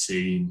what I'd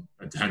seen.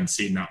 I hadn't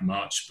seen that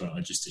much, but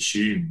I just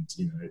assumed,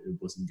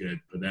 it wasn't good.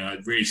 But then I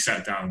really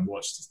sat down and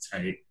watched his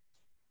tape,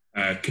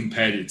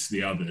 compared it to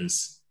the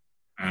others.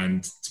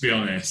 And to be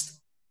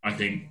honest, I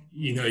think,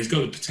 he's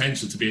got the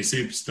potential to be a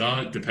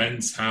superstar. It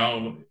depends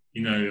how,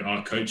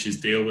 our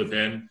coaches deal with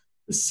him.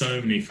 There's so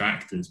many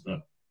factors,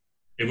 but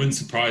it wouldn't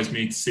surprise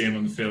me to see him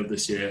on the field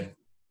this year.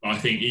 But I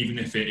think even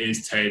if it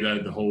is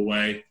Taylor the whole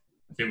way,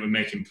 I think we're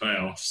making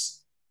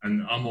playoffs,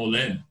 and I'm all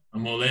in.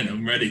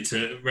 I'm ready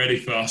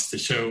for us to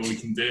show what we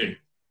can do.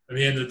 At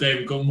the end of the day,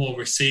 we've got more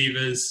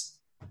receivers.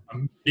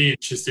 I'm really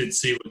interested to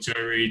see what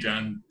Joe Reed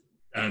and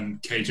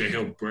KJ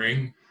Hill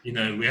bring. We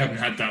haven't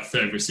had that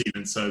third receiver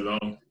in so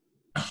long.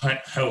 A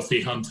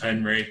healthy Hunter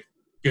Henry,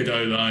 good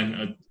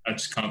O-line. I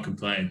just can't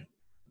complain.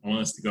 I want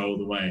us to go all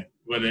the way.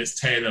 Whether it's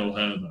Taylor or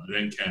Herbert, I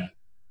don't care.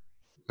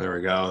 There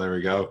we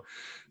go.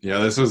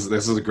 This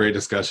was a great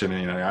discussion,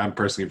 and I'm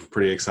personally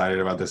pretty excited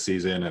about this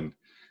season, and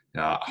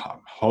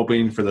I'm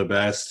hoping for the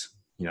best.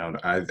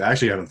 I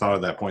actually haven't thought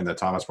of that point that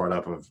Thomas brought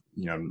up of,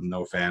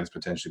 no fans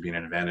potentially being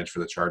an advantage for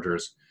the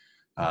Chargers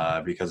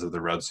because of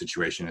the road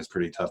situation is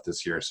pretty tough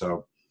this year.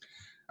 So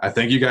I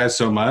thank you guys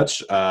so much.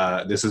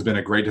 This has been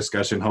a great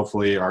discussion.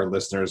 Hopefully our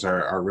listeners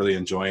are really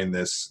enjoying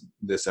this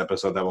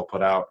episode that we'll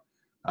put out.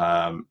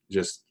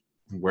 Just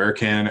where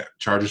can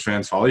Chargers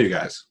fans follow you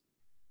guys?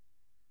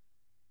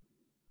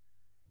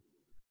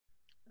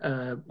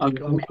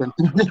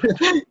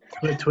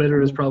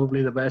 Twitter is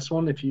probably the best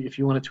one. If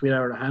you want to tweet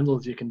out our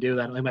handles, you can do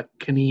that. I'm at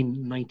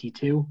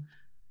Kaneen92.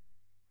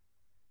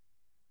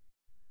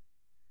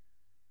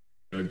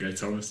 Okay,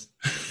 Thomas.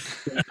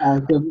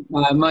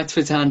 My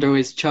Twitter handle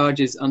is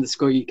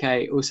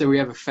Chargers_UK. Also, we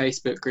have a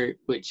Facebook group,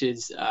 which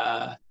is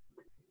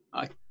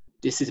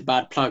this is a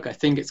bad plug. I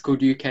think it's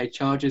called UK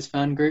Chargers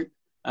Fan Group.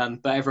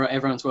 But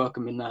everyone's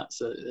welcome in that.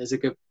 So there's a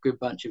good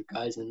bunch of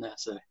guys in there.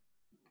 So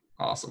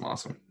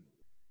awesome.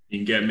 You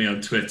can get me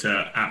on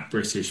Twitter at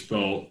British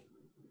Bolt,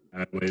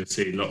 where you'll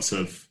see lots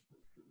of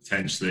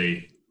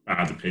potentially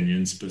bad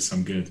opinions, but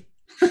some good.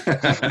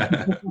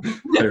 There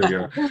we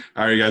go.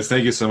 All right, guys.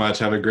 Thank you so much.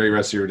 Have a great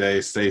rest of your day.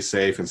 Stay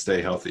safe and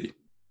stay healthy.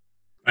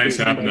 Thanks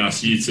for having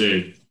us. You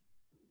too.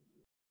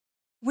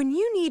 When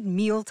you need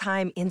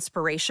mealtime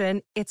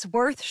inspiration, it's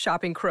worth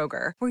shopping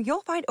Kroger, where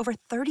you'll find over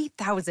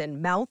 30,000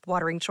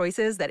 mouth-watering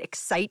choices that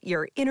excite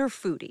your inner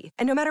foodie.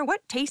 And no matter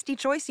what tasty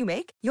choice you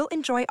make, you'll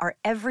enjoy our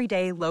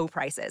everyday low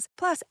prices,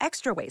 plus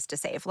extra ways to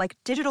save, like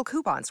digital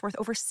coupons worth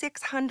over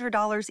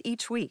 $600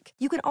 each week.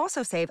 You can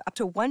also save up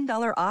to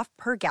 $1 off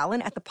per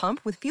gallon at the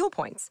pump with fuel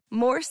points.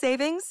 More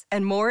savings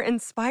and more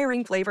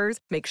inspiring flavors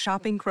make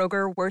shopping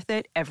Kroger worth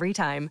it every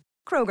time.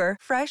 Kroger,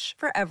 fresh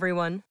for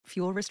everyone.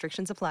 Fuel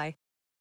restrictions apply.